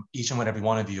hear from each and every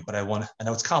one of you, but I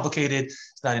know it's complicated,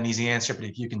 it's not an easy answer, but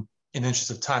if you can, in the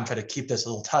interest of time, try to keep this a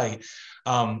little tight.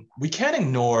 We can't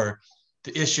ignore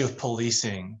the issue of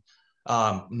policing,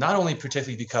 not only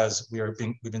particularly because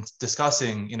we've been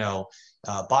discussing, you know,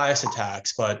 bias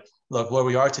attacks, but look where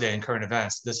we are today in current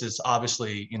events. This is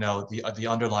obviously, you know, the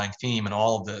underlying theme in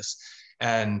all of this.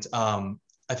 And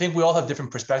I think we all have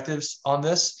different perspectives on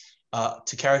this.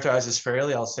 To characterize this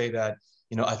fairly, I'll say that,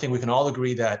 you know, I think we can all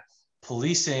agree that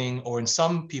policing, or in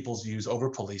some people's views,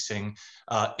 over-policing,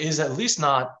 is at least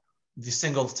not the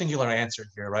singular answer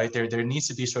here, right? There needs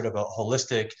to be sort of a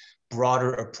holistic,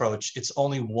 broader approach. It's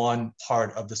only one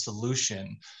part of the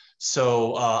solution.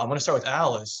 So I'm going to start with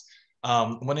Alice.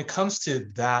 When it comes to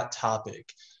that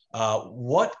topic,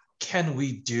 what can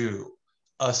we do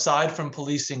aside from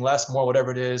policing, less, more,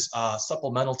 whatever it is,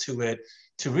 supplemental to it,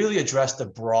 to really address the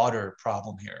broader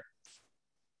problem here?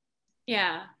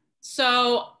 Yeah.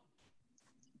 So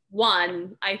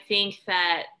one, I think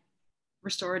that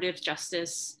restorative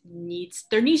justice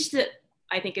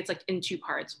I think it's like in two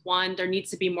parts. One, there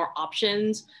needs to be more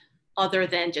options other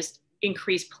than just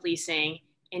increased policing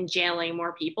and jailing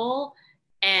more people,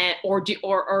 and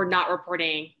or not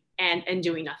reporting and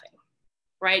doing nothing,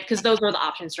 right? Because those are the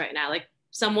options right now. Like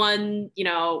someone, you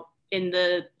know, in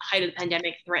the height of the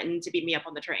pandemic threatened to beat me up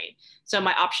on the train. So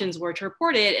my options were to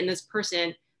report it, and this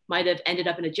person might have ended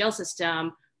up in a jail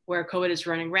system where COVID is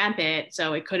running rampant,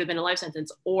 so it could have been a life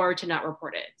sentence, or to not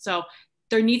report it. So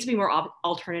there needs to be more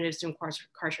alternatives to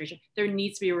incarceration. There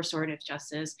needs to be restorative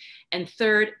justice. And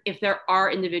third, if there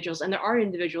are individuals, and there are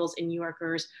individuals in New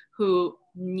Yorkers who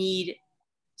need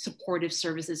supportive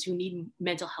services, who need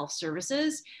mental health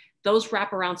services, those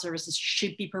wraparound services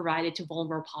should be provided to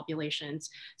vulnerable populations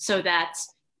so that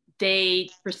they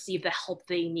receive the help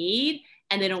they need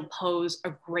and they don't pose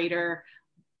a greater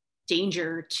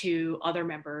danger to other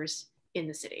members in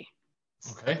the city.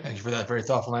 Okay, thank you for that very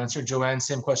thoughtful answer. Joanne,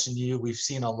 same question to you. We've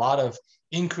seen a lot of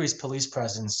increased police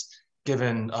presence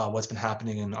given what's been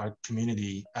happening in our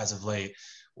community as of late.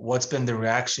 What's been the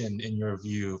reaction, in your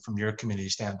view, from your community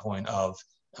standpoint, of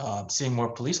seeing more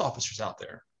police officers out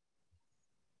there?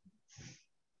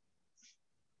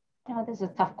 You know, this is a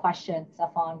tough question,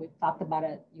 CeFaan. We've talked about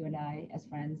it, you and I, as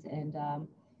friends. And,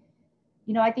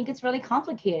 you know, I think it's really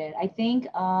complicated. I think,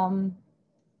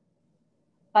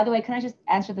 by the way, can I just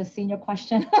answer the senior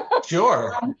question?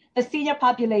 Sure. The senior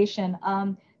population,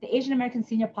 the Asian American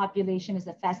senior population is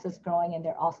the fastest growing, and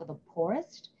they're also the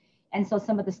poorest. And so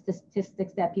some of the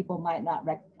statistics that people might not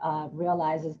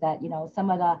realize is that, you know, some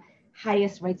of the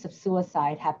highest rates of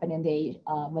suicide happen in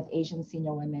with Asian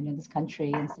senior women in this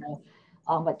country. And so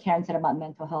what Karen said about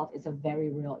mental health is a very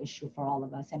real issue for all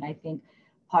of us. And I think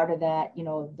part of that, you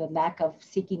know, the lack of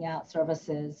seeking out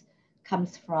services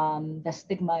comes from the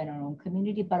stigma in our own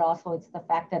community, but also it's the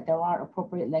fact that there aren't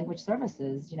appropriate language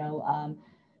services. You know,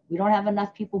 we don't have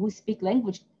enough people who speak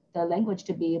the language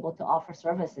to be able to offer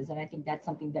services. And I think that's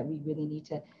something that we really need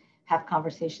to have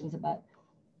conversations about.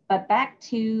 But back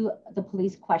to the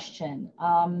police question.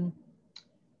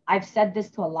 I've said this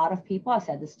to a lot of people. I've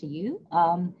said this to you.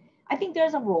 I think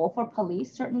there's a role for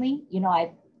police, certainly. You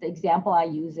know, the example I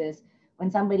use is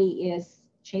when somebody is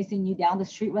chasing you down the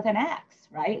street with an axe,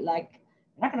 right? Like,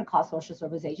 you're not going to call social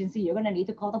service agency. You're going to need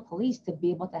to call the police to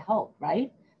be able to help,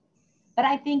 right? But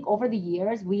I think over the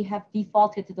years, we have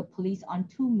defaulted to the police on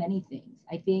too many things.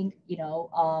 I think, you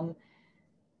know,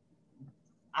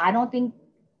 I don't think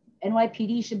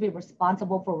NYPD should be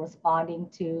responsible for responding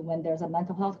to when there's a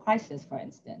mental health crisis, for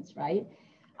instance, right?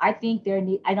 I think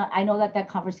I know that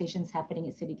conversation is happening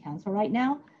at City Council right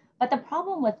now, but the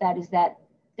problem with that is that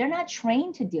they're not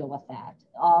trained to deal with that.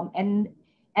 And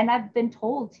I've been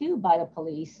told too by the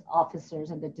police officers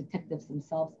and the detectives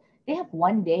themselves, they have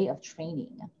 1 day of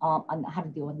training on how to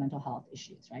deal with mental health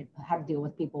issues, right? How to deal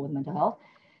with people with mental health.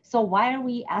 So why are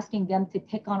we asking them to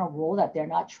take on a role that they're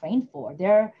not trained for?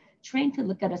 They're trained to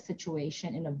look at a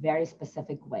situation in a very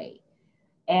specific way.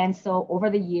 And so over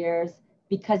the years,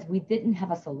 because we didn't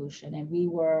have a solution, and we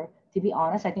were, to be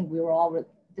honest, I think we were all,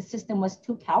 the system was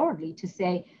too cowardly to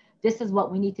say, this is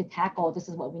what we need to tackle, this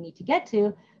is what we need to get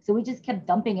to. So we just kept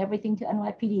dumping everything to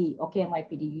NYPD. Okay,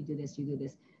 NYPD, you do this, you do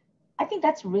this. I think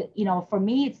that's, you know, for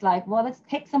me, it's like, well, let's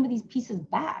take some of these pieces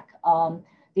back.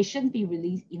 They shouldn't be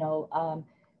released, you know,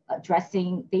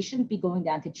 they shouldn't be going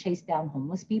down to chase down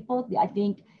homeless people. I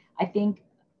think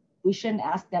we shouldn't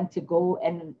ask them to go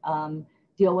and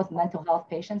deal with mental health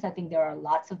patients. I think there are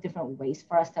lots of different ways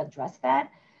for us to address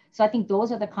that. So I think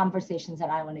those are the conversations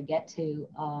that I want to get to.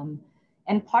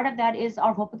 And part of that is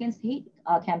our Hope Against Hate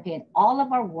campaign. All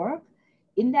of our work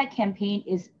in that campaign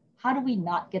is, how do we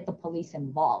not get the police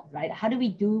involved, right? How do we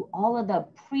do all of the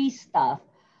pre-stuff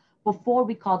before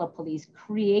we call the police,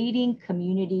 creating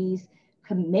communities,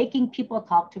 making people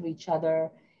talk to each other,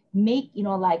 you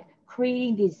know, like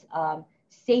creating these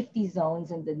safety zones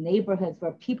in the neighborhoods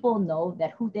where people know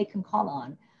that who they can call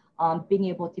on, being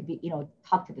able to be, you know,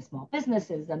 talk to the small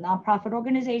businesses, the nonprofit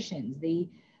organizations, the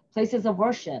places of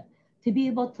worship, to be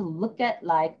able to look at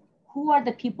like, who are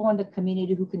the people in the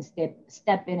community who can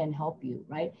step in and help you,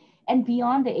 right? And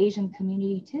beyond the Asian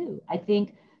community too. I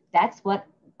think that's what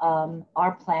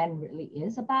our plan really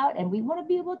is about. And we want to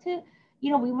be able to,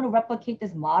 you know, we want to replicate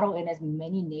this model in as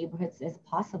many neighborhoods as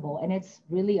possible. And it's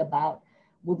really about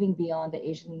moving beyond the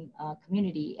Asian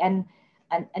community. And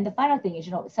the final thing is,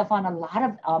 you know, CeFaan, a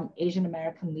lot of Asian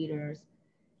American leaders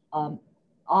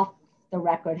off the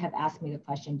record have asked me the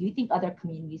question, do you think other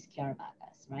communities care about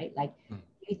us, right? Like, do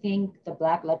you think the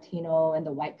Black, Latino, and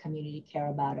the white community care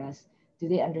about us? Do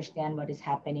they understand what is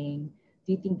happening?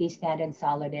 Do you think they stand in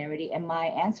solidarity? And my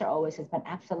answer always has been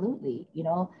absolutely. You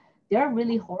know, they're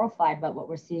really horrified by what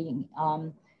we're seeing,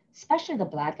 especially the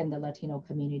Black and the Latino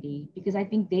community, because I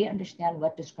think they understand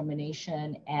what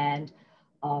discrimination and,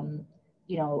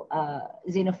 you know,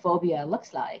 xenophobia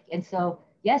looks like. And so,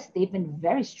 yes, they've been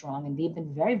very strong and they've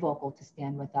been very vocal to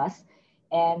stand with us.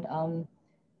 And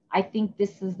I think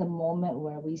this is the moment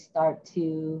where we start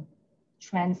to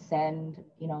transcend,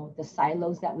 you know, the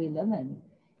silos that we live in,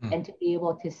 and to be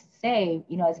able to say,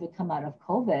 you know, as we come out of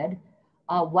COVID,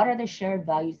 what are the shared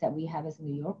values that we have as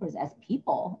New Yorkers, as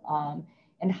people,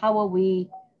 and how will we,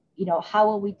 you know, how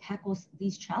will we tackle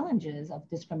these challenges of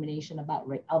discrimination, of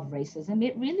racism?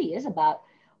 It really is about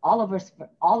all of us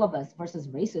versus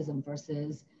racism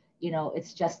versus, you know,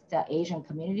 it's just the Asian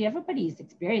community. Everybody's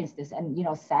experienced this, and you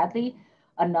know, sadly,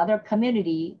 another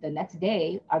community the next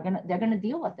day they're gonna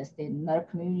deal with this. Another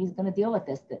community is gonna deal with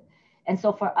this. And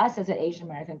so for us as an Asian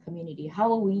American community, how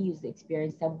will we use the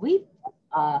experience that we've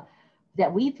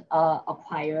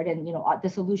acquired, and you know, the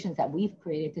solutions that we've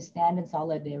created to stand in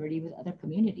solidarity with other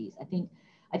communities? I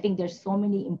think there's so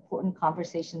many important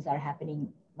conversations that are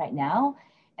happening right now,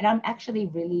 and I'm actually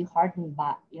really heartened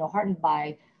by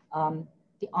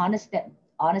the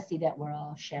honesty that we're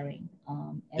all sharing,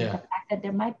 and the fact that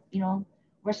there might, you know,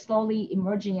 we're slowly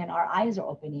emerging and our eyes are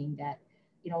opening that,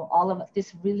 you know, all of us,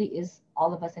 this really is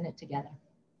all of us in it together.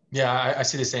 Yeah, I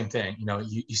see the same thing. You know,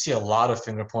 you see a lot of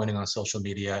finger pointing on social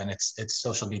media, and it's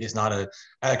social media is not an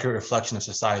accurate reflection of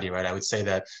society, right? I would say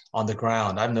that on the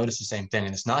ground, I've noticed the same thing,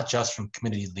 and it's not just from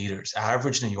community leaders,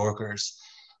 average New Yorkers,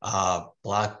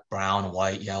 Black, brown,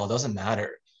 white, yellow, doesn't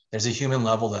matter. There's a human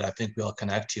level that I think we all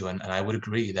connect to, and I would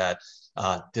agree that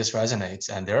this resonates,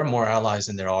 and there are more allies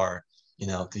than there are, you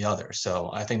know, the others.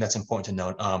 So I think that's important to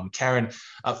note. Karen,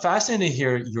 fascinating to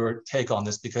hear your take on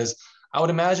this, because I would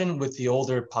imagine with the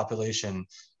older population,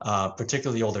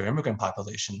 particularly the older immigrant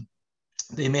population,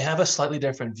 they may have a slightly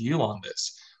different view on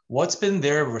this. What's been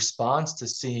their response to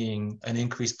seeing an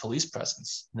increased police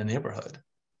presence in the neighborhood?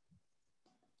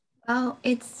 Well,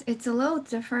 it's a little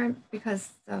different because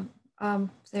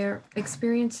their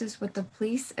experiences with the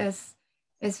police is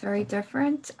very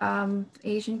different.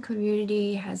 Asian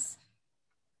community has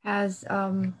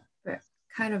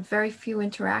kind of very few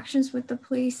interactions with the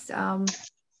police.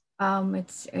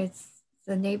 It's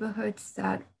the neighborhoods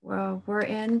that we're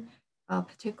in,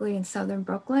 particularly in Southern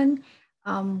Brooklyn.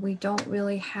 We don't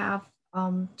really have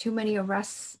too many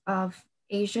arrests of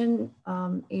Asian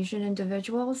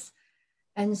individuals.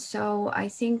 And so I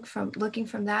think from looking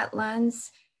from that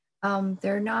lens,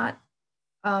 they're not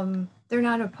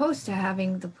opposed to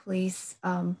having the police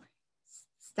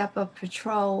step up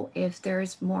patrol if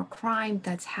there's more crime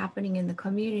that's happening in the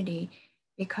community,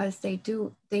 because they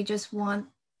just want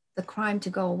the crime to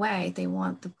go away. They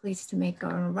want the police to make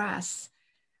an arrest.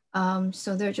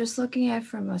 So they're just looking at it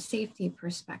from a safety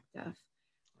perspective.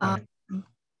 Right.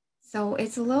 So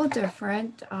it's a little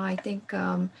different, I think,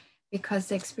 because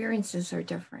the experiences are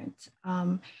different.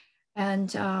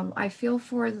 And I feel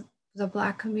for the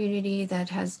Black community that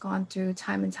has gone through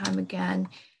time and time again,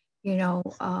 you know,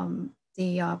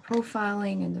 the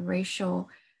profiling and the racial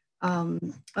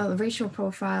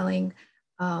profiling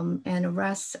and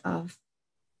arrests of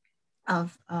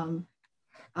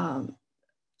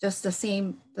just the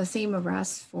same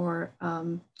arrests for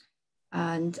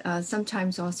and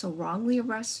sometimes also wrongly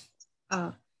arrests.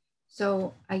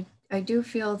 So I do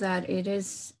feel that it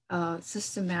is a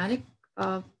systematic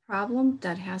problem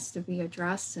that has to be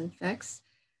addressed and fixed.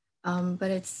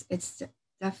 But it's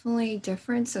definitely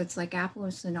different. So it's like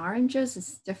apples and oranges.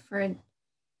 It's different.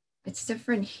 It's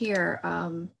different here.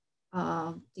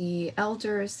 The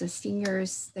elders, the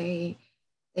seniors, they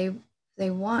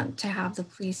want to have the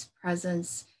police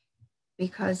presence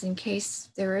because in case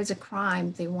there is a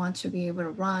crime, they want to be able to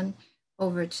run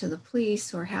over to the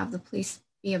police or have the police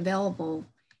be available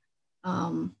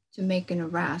to make an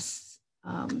arrest.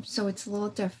 So it's a little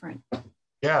different.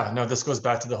 Yeah, no, this goes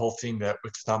back to the whole theme that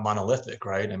it's not monolithic,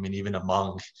 right? I mean, even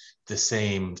among the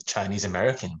same Chinese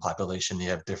American population, you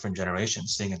have different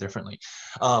generations seeing it differently.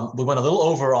 We went a little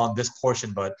over on this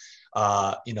portion, but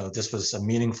you know, this was a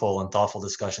meaningful and thoughtful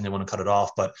discussion. They want to cut it off,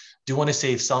 but do want to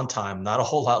save some time. Not a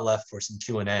whole lot left for some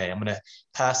Q&A. I'm going to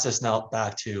pass this now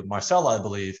back to Marcella, I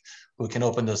believe, who can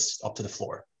open this up to the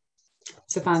floor.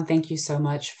 CeFaan, thank you so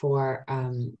much for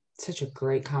such a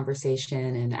great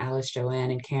conversation. And Alice, Joanne,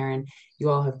 and Karen,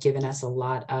 you all have given us a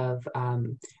lot of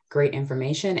great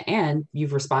information, and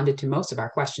you've responded to most of our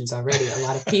questions already. A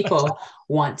lot of people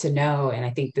want to know, and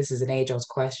I think this is an age-old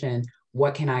question,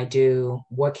 what can I do?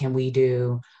 What can we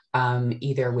do?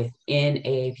 Either within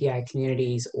AAPI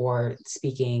communities or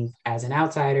speaking as an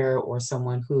outsider or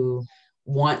someone who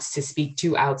wants to speak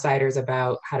to outsiders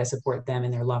about how to support them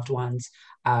and their loved ones.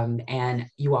 And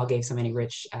you all gave so many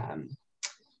rich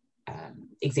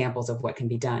examples of what can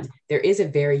be done. There is a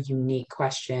very unique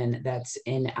question that's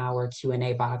in our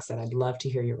Q&A box that I'd love to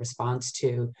hear your response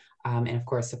to. And of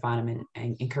course, CeFaan,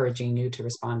 I'm encouraging you to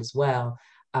respond as well.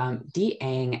 Dee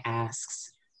Ang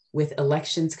asks, with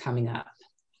elections coming up,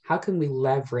 how can we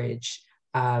leverage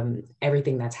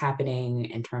everything that's happening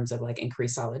in terms of like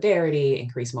increased solidarity,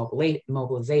 increased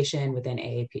mobilization within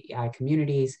AAPI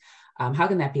communities? How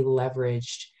can that be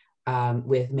leveraged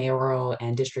with mayoral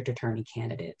and district attorney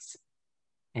candidates?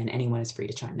 And anyone is free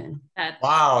to chime in.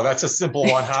 Wow, that's a simple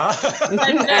one, huh?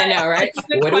 I know, right?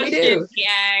 What do we do?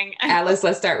 Yang. Alice,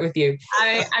 let's start with you.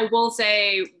 I will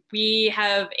say we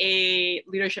have a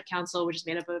leadership council, which is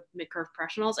made up of mid-career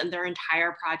professionals, and their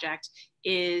entire project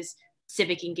is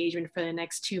civic engagement for the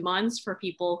next 2 months. For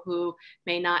people who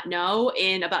may not know,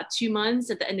 in about 2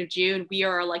 months, at the end of June, we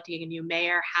are electing a new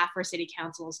mayor. Half our city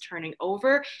council is turning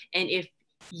over. And if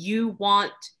you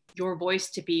want your voice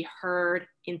to be heard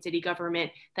in city government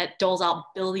that doles out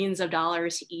billions of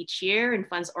dollars each year and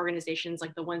funds organizations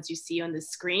like the ones you see on the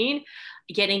screen,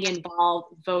 getting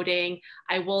involved, voting.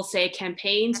 I will say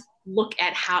campaigns look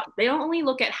at how, they don't only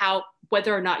look at how,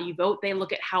 whether or not you vote, they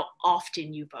look at how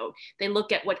often you vote. They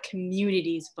look at what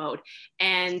communities vote.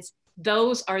 And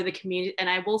those are the communities. And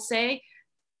I will say,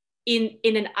 in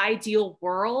an ideal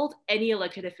world, any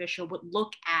elected official would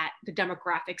look at the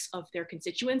demographics of their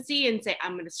constituency and say,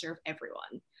 I'm going to serve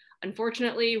everyone.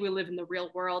 Unfortunately, we live in the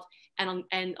real world, and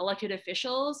elected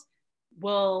officials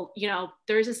will, you know,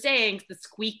 there's a saying, the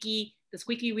squeaky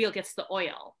wheel gets the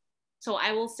oil. So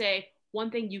I will say one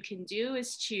thing you can do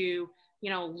is to, you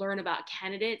know, learn about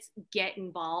candidates, get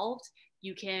involved.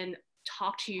 You can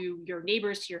talk to your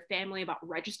neighbors, to your family about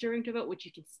registering to vote, which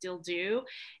you can still do,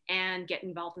 and get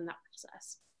involved in that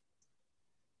process.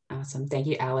 Awesome. Thank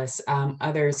you, Alice.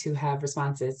 Others who have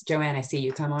responses. Joanne, I see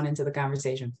you. Come on into the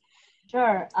conversation.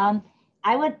 Sure.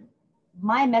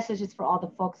 My message is for all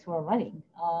the folks who are running,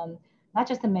 not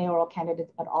just the mayoral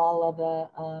candidates, but all of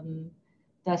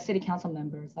the city council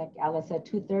members. Like Alice said,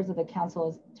 2/3 of the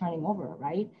council is turning over,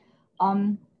 right?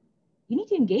 You need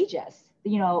to engage us.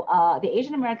 You know, the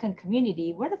Asian American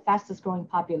community, we're the fastest growing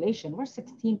population. We're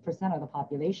 16% of the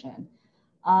population.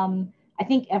 I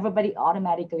think everybody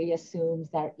automatically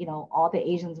assumes that, you know, all the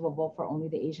Asians will vote for only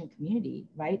the Asian community,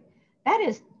 right? That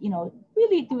is, you know,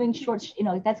 really doing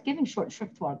that's giving short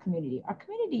shrift to our community. Our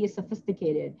community is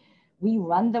sophisticated. We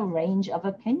run the range of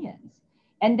opinions.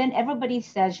 And then everybody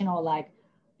says, you know, like,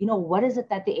 you know, what is it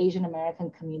that the Asian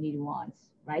American community wants,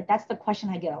 right? That's the question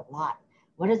I get a lot.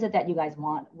 What is it that you guys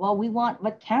want? Well, we want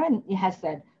what Karen has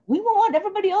said. We want what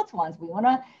everybody else wants. We want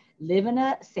to live in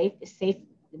a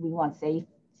we want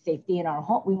safety in our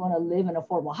home. We want to live in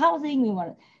affordable housing. We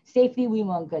want safety. We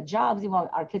want good jobs. We want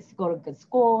our kids to go to good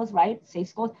schools, right? Safe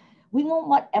schools. We want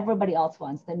what everybody else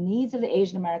wants, the needs of the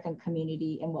Asian American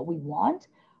community and what we want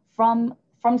from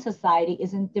from society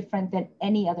isn't different than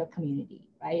any other community,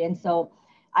 right? And so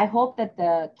I hope that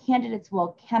the candidates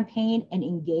will campaign and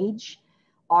engage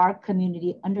our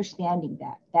community, understanding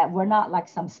that we're not like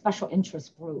some special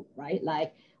interest group, right?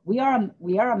 Like we are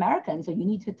Americans, so you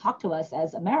need to talk to us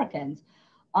as Americans.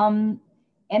 And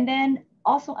then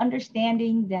also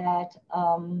understanding that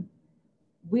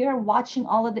we're watching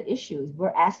all of the issues.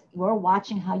 We're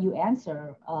watching how you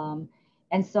answer.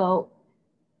 And so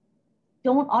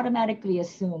don't automatically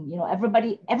assume,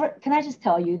 can I just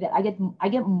tell you that I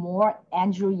get more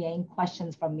Andrew Yang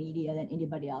questions from media than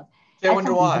anybody else. I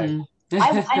wonder why.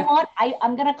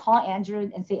 I'm gonna call Andrew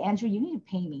and say, Andrew, you need to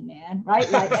pay me, man, right?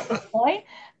 Like at this point,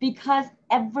 because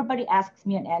everybody asks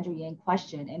me an Andrew Yang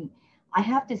question. And I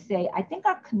have to say, I think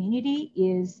our community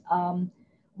is,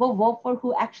 will vote for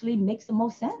who actually makes the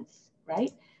most sense,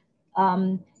 right?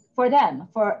 For them,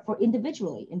 for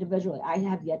individually, I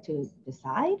have yet to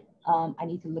decide. I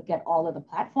need to look at all of the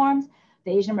platforms.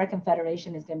 The Asian American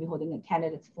Federation is going to be holding a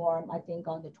candidates forum, I think,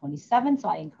 on the 27th. So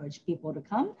I encourage people to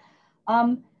come.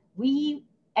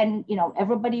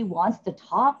 Everybody wants to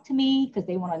talk to me because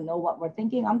they want to know what we're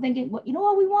thinking. I'm thinking, well, you know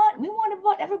what we want? We want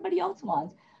what everybody else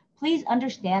wants. Please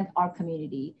understand our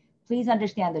community. Please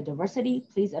understand the diversity.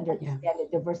 Please understand the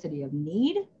diversity of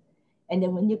need. And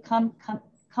then when you come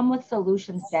with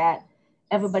solutions that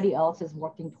everybody else is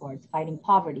working towards, fighting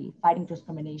poverty, fighting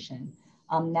discrimination,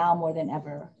 now more than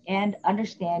ever, and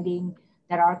understanding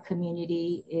that our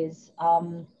community is,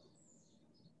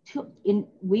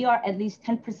 we are at least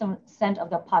 10% of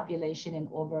the population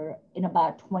in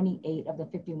about 28 of the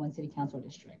 51 city council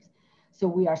districts. So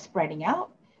we are spreading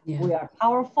out, we are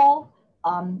powerful,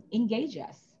 engage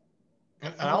us.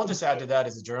 And I'll just add to that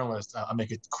as a journalist, I'll make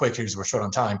it quick here because we're short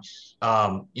on time.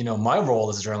 My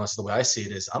role as a journalist, the way I see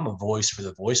it is I'm a voice for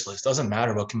the voiceless. Doesn't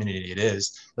matter what community it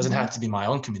is. Doesn't have to be my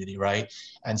own community, right?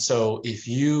 And so if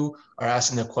you are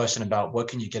asking the question about what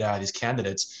can you get out of these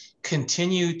candidates,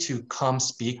 continue to come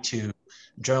speak to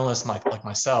journalists like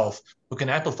myself who can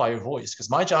amplify your voice,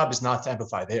 because my job is not to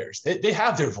amplify theirs. They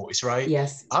have their voice, right?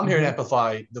 Yes. I'm here to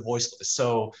amplify the voiceless.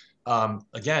 So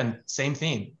again, same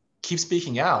theme, keep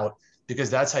speaking out, because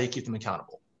that's how you keep them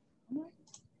accountable.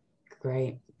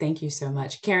 Great. Thank you so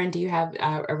much. Karen, do you have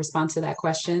a response to that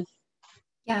question?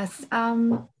 Yes.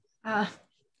 I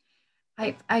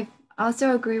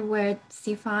also agree with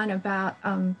CeFaan about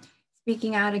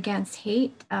speaking out against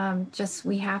hate.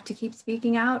 We have to keep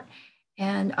speaking out.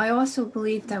 And I also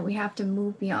believe that we have to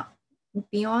move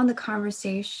beyond the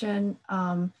conversation,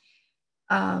 beyond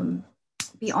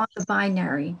the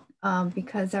binary,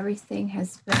 because everything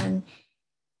has been,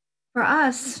 for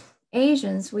us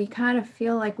Asians, we kind of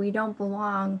feel like we don't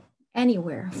belong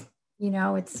anywhere.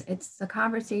 It's the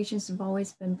conversations have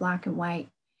always been black and white,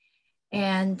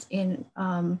 and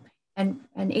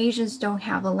Asians don't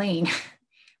have a lane.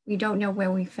 We don't know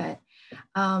where we fit,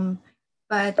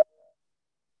 but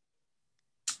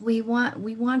we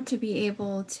want to be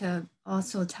able to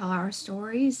also tell our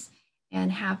stories and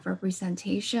have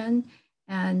representation,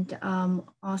 and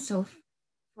also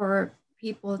for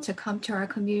people to come to our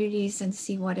communities and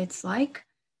see what it's like.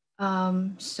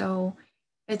 So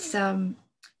it's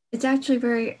actually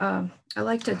very, I'd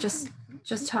like to just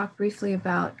talk briefly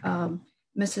about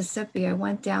Mississippi. I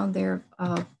went down there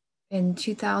in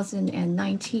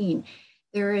 2019.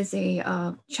 There is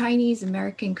a Chinese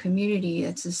American community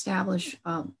that's established,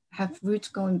 have roots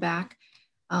going back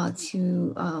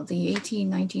to the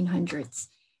 1900s.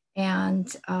 And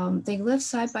they live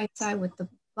side by side with the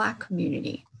Black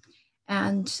community.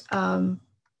 And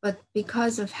but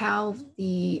because of how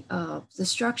the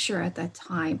structure at that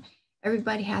time,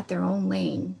 everybody had their own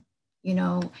lane,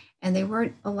 and they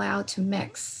weren't allowed to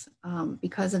mix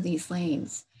because of these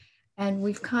lanes. And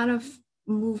we've kind of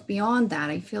moved beyond that.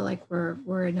 I feel like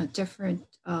we're in a different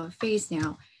phase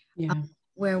now,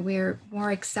 where we're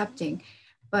more accepting.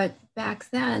 But back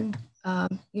then,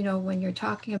 when you're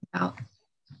talking about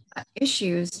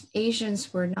issues,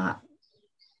 Asians were not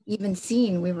even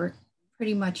seen. We were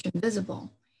pretty much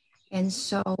invisible. And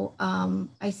so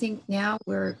I think now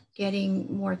we're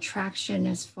getting more traction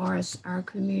as far as our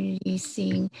community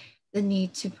seeing the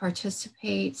need to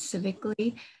participate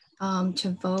civically,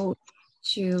 to vote,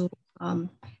 to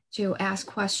ask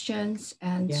questions,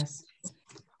 and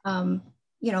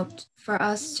for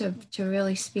us to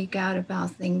really speak out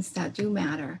about things that do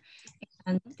matter.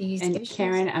 And these issues.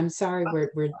 Karen, I'm sorry,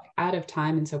 we're out of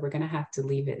time, and so we're going to have to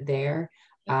leave it there.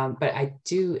 But I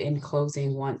do, in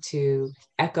closing, want to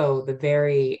echo the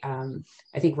very,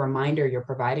 I think, reminder you're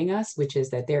providing us, which is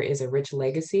that there is a rich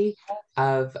legacy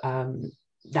of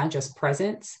not just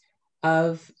presence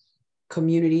of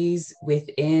communities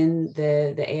within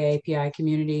the AAPI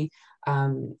community,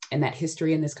 and that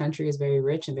history in this country is very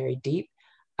rich and very deep.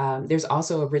 There's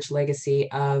also a rich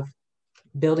legacy of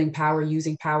building power,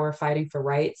 using power, fighting for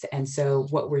rights. And so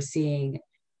what we're seeing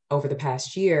over the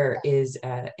past year is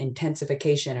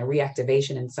intensification, a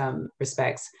reactivation in some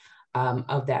respects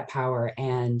of that power.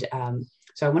 And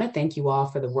so I want to thank you all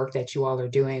for the work that you all are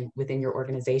doing within your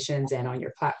organizations and on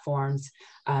your platforms,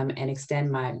 and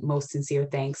extend my most sincere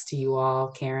thanks to you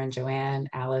all, Karen, Joanne,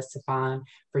 Alice, CeFaan,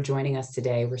 for joining us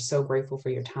today. We're so grateful for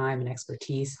your time and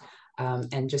expertise,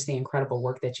 and just the incredible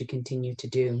work that you continue to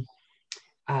do.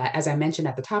 As I mentioned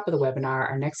at the top of the webinar,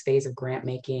 our next phase of grant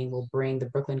making will bring the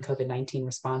Brooklyn COVID-19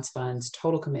 Response Fund's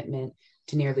total commitment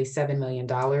to nearly $7 million.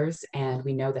 And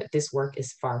we know that this work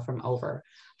is far from over.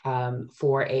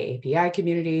 For AAPI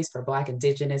communities, for Black,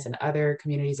 Indigenous, and other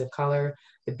communities of color,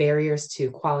 the barriers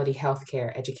to quality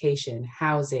healthcare, education,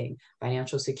 housing,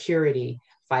 financial security,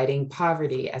 fighting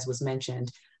poverty, as was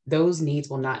mentioned, those needs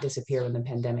will not disappear when the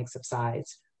pandemic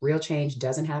subsides. Real change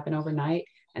doesn't happen overnight.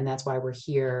 And that's why we're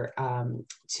here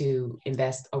to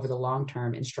invest over the long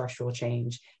term in structural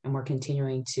change. And we're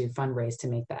continuing to fundraise to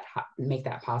make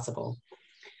that possible.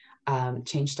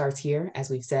 Change starts here, as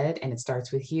we've said, and it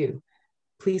starts with you.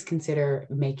 Please consider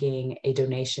making a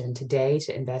donation today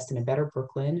to invest in a better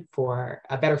Brooklyn, for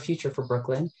a better future for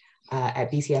Brooklyn, at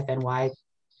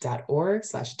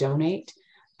bcfny.org/donate.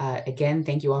 Again,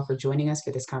 thank you all for joining us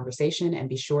for this conversation, and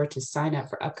be sure to sign up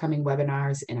for upcoming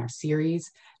webinars in our series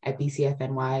at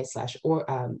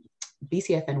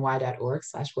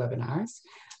bcfny.org/webinars.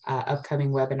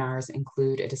 Upcoming webinars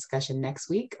include a discussion next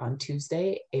week on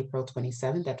Tuesday, April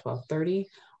 27th at 12:30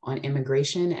 on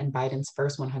immigration and Biden's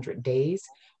first 100 days.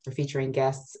 We're featuring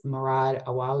guests Murad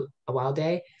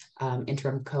Awalde,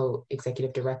 Interim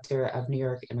Co-Executive Director of New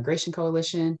York Immigration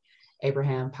Coalition,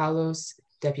 Abraham Paulos,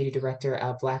 Deputy Director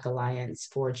of Black Alliance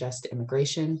for Just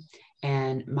Immigration,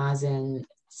 and Mazen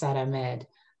Sadamed,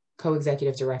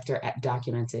 Co-Executive Director at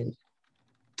Documented,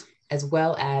 as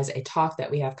well as a talk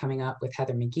that we have coming up with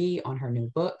Heather McGee on her new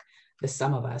book, The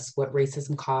Sum of Us, What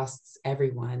Racism Costs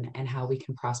Everyone and How We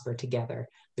Can Prosper Together,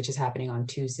 which is happening on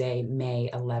Tuesday, May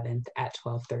 11th at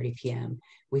 12:30 p.m.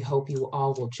 We hope you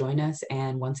all will join us.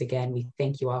 And once again, we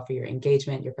thank you all for your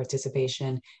engagement, your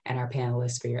participation, and our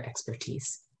panelists for your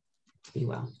expertise. Be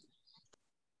well.